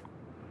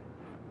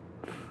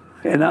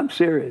 And I'm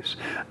serious.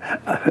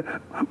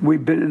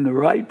 We've been in the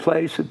right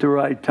place at the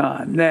right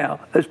time.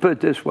 Now, let's put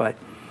it this way.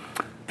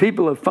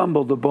 People have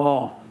fumbled the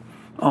ball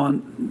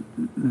on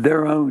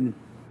their own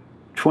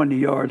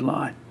 20-yard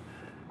line.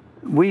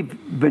 We've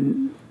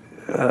been,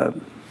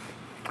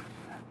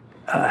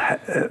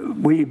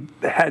 we've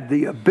had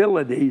the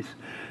abilities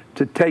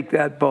to take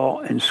that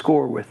ball and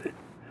score with it.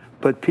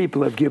 But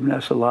people have given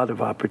us a lot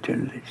of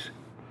opportunities.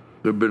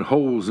 There have been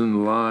holes in the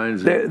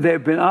lines. There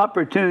have been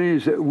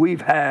opportunities that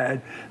we've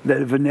had that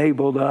have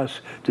enabled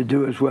us to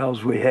do as well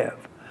as we have.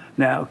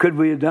 Now, could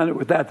we have done it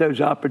without those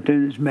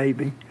opportunities?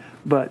 Maybe.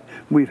 But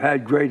we've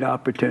had great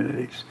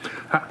opportunities.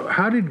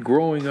 How did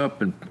growing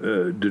up in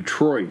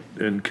Detroit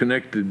and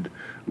connected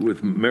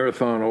with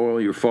Marathon Oil,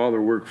 your father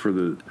worked for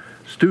the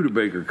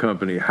Studebaker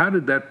Company, how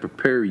did that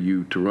prepare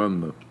you to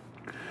run the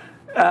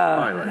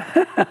Pilot?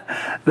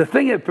 The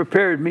thing that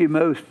prepared me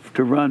most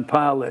to run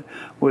Pilot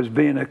was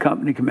being a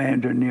company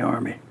commander in the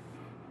Army.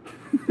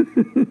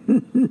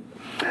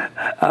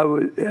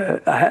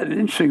 I had an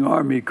interesting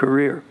Army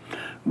career.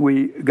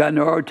 We got an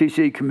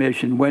ROTC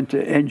commission, went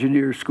to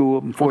engineer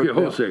school in Fort Bell.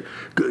 Hold a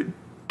second.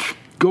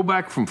 Go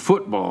back from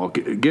football.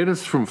 Get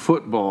us from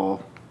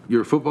football,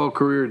 your football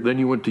career, then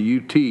you went to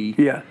UT.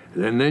 Yeah.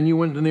 And then you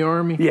went in the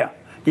Army? Yeah.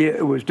 Yeah,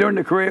 it was during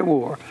the Korean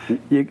War.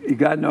 You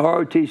got an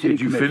ROTC Did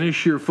you commission.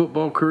 finish your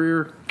football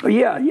career?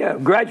 Yeah.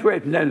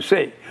 Graduated from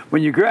Tennessee.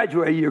 When you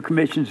graduate, you're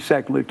commissioned as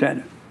second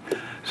lieutenant.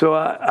 So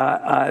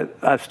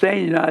I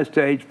stayed in the United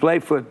States,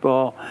 played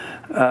football.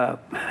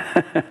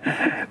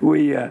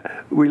 We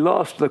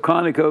lost the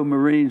Quantico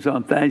Marines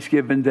on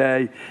Thanksgiving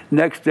Day.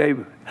 Next day,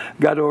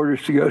 got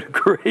orders to go to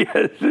Korea.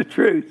 That's the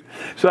truth.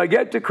 So I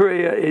get to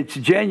Korea. It's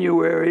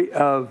January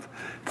of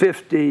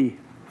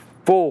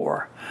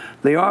 '54.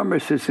 The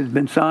armistice has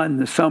been signed in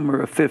the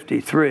summer of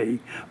 '53,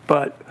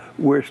 but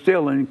we're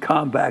still in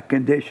combat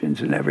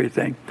conditions and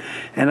everything.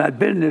 And I'd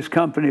been in this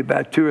company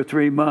about 2 or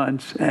 3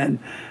 months, and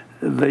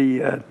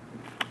the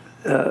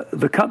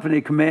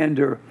company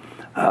commander,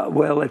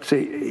 well, let's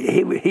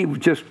see, he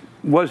just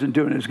wasn't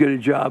doing as good a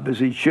job as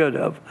he should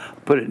have,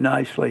 put it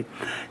nicely.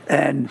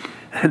 And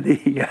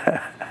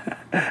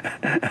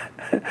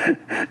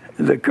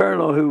the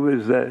colonel who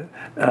was,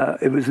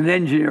 it was an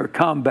engineer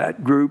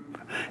combat group,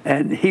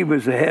 and he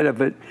was the head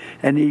of it,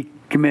 and he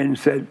came in and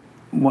said,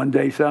 one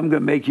day, so I'm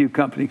going to make you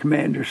company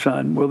commander,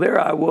 son. Well, there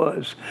I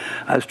was.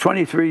 I was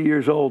 23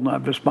 years old, and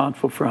I'm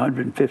responsible for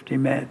 150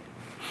 men.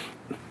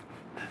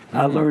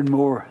 I learned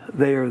more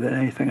there than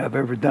anything I've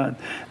ever done.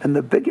 And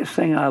the biggest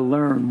thing I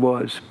learned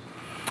was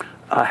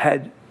I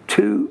had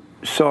 2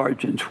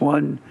 sergeants,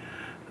 one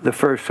the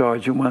first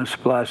sergeant, one a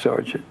supply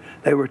sergeant.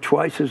 They were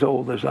twice as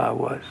old as I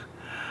was.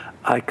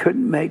 I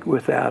couldn't make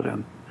without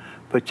them,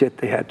 but yet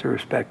they had to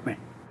respect me.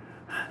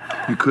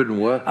 You couldn't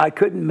what? I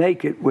couldn't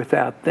make it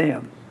without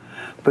them,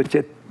 but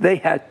yet they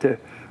had to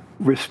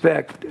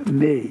respect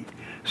me.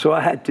 So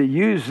I had to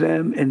use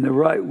them in the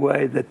right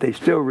way that they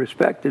still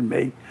respected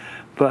me,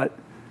 but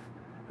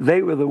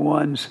they were the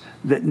ones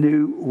that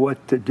knew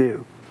what to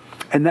do.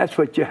 And that's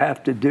what you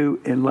have to do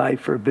in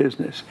life or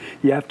business.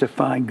 You have to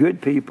find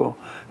good people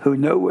who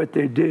know what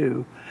they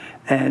do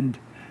and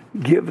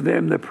give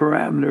them the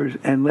parameters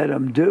and let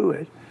them do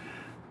it,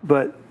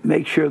 but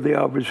make sure they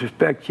always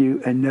respect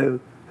you and know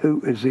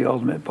who is the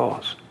ultimate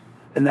boss.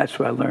 And that's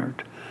what I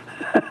learned.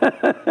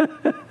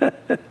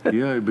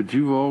 Yeah, but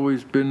you've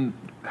always been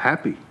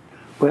happy.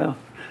 Well,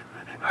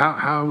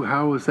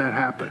 how has that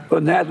happened?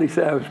 well, Natalie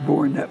said I was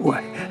born that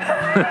way.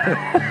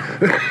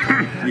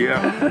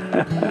 Yeah.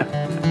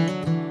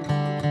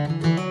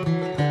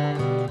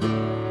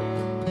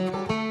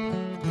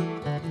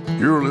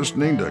 You're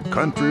listening to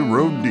Country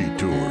Road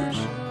Detours.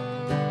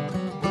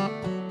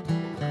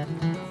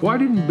 Why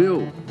didn't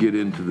Bill get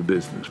into the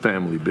business,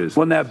 family business?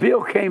 Well, now,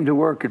 Bill came to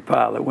work at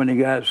Pilot when he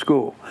got out of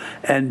school.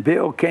 And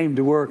Bill came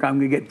to work, I'm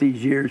going to get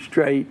these years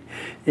straight,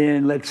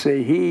 in, let's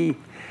see, he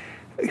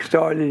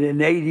started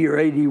in 80 or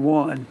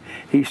 81.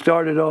 He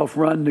started off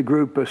running a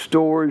group of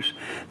stores.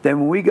 Then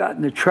when we got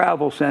in the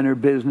travel center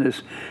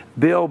business,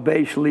 Bill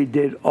basically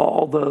did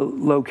all the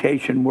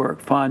location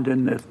work,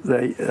 finding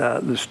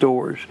the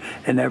stores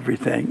and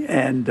everything.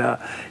 And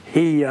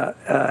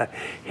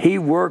he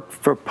worked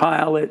for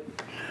Pilot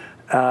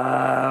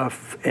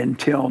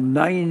until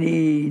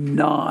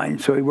 99,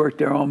 so he worked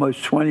there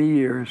almost 20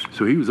 years.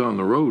 So he was on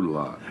the road a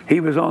lot. He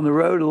was on the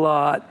road a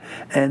lot,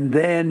 and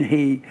then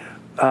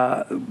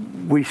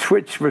we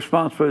switched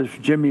responsibilities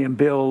for Jimmy and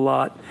Bill a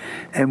lot.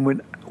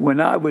 And when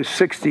I was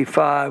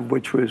 65,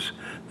 which was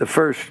the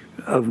 1st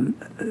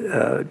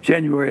of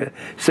January of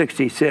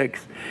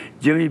 66,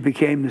 Jimmy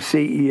became the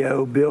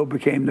CEO, Bill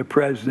became the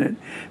president.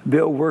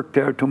 Bill worked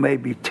there till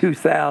maybe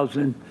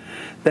 2000.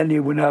 Then he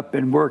went up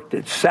and worked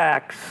at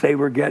Saks. They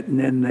were getting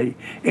in the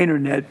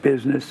internet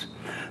business.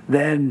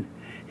 Then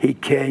he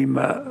came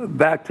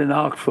back to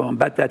Knoxville, and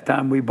about that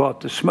time we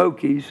bought the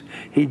Smokies.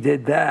 He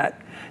did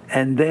that,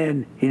 and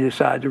then he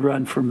decided to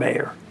run for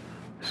mayor.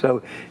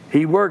 So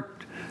he worked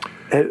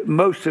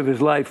most of his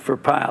life for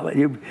Pilot.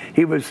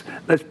 He was,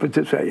 let's put it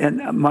this way,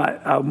 and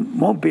I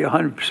won't be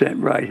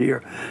 100% right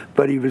here,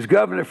 but he was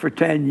governor for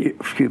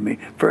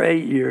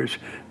 8 years,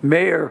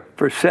 mayor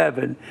for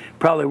 7,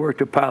 probably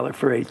worked at Pilot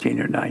for 18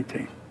 or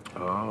 19.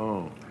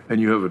 Oh, and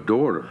you have a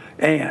daughter.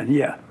 Ann,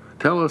 yeah.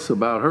 Tell us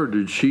about her.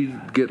 Did she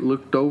get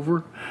looked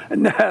over?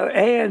 No,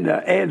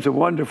 Ann's a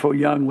wonderful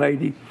young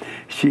lady.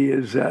 She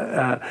is.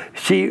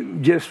 She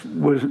just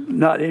was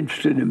not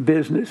interested in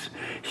business.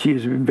 She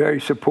has been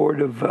very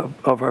supportive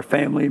of our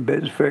family and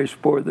business, very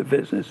supportive of the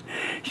business.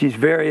 She's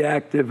very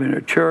active in her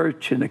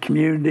church, in the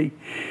community.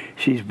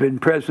 She's been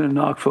president of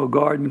Knoxville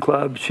Garden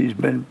Club. She's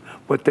been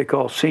what they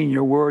call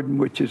senior warden,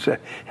 which is a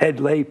head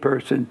lay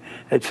person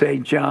at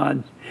St.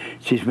 John.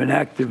 She's been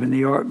active in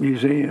the art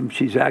museum.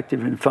 She's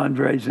active in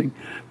fundraising,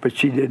 but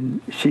she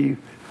didn't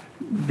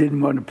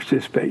want to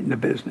participate in the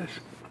business.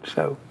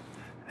 So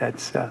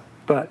that's.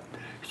 But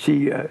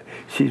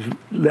she's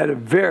led a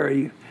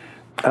very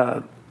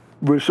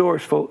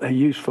resourceful and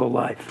useful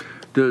life.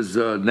 Does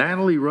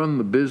Natalie run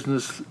the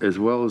business as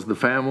well as the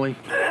family?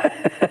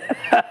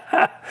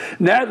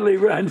 Natalie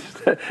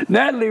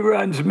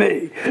runs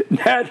me.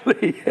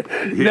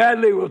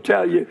 Natalie will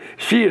tell you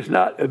she is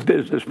not a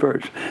business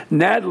person.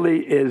 Natalie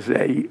is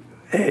a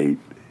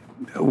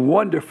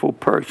wonderful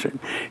person.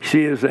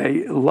 She is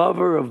a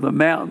lover of the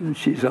mountains.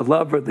 She's a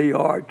lover of the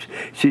arts.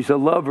 She's a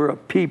lover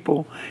of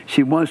people.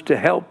 She wants to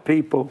help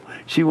people.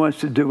 She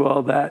wants to do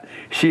all that.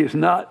 She is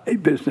not a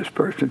business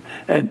person.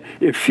 And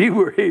if she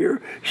were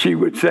here, she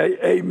would say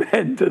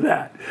amen to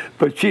that.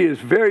 But she is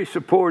very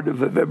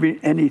supportive of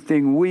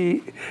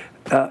anything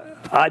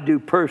I do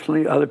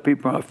personally, other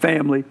people in our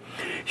family.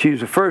 She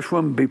was the first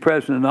woman to be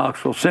president of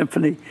Knoxville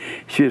Symphony.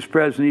 She is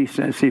president of East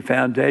Tennessee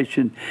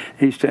Foundation,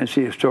 East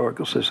Tennessee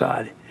Historical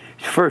Society.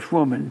 She's the first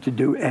woman to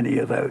do any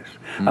of those.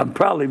 I'm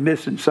probably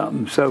missing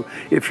something, so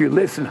if you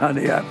listen,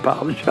 honey, I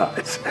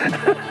apologize.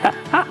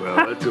 Well,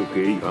 that's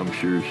okay. I'm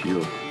sure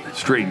she'll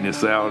straighten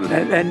this out.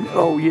 And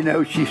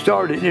she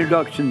started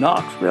Introduction to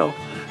Knoxville,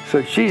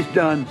 so she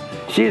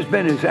has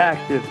been as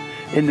active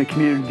in the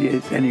community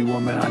as any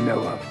woman I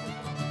know of.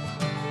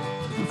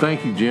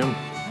 Thank you, Jim.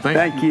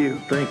 Thank you.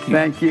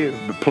 Thank you.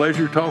 The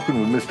pleasure talking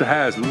with Mr.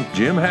 Haslam,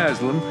 Jim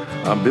Haslam.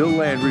 I'm Bill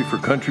Landry for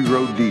Country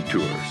Road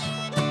Detours.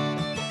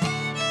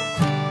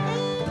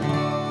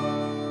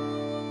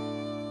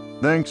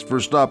 Thanks for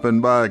stopping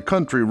by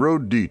Country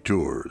Road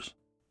Detours.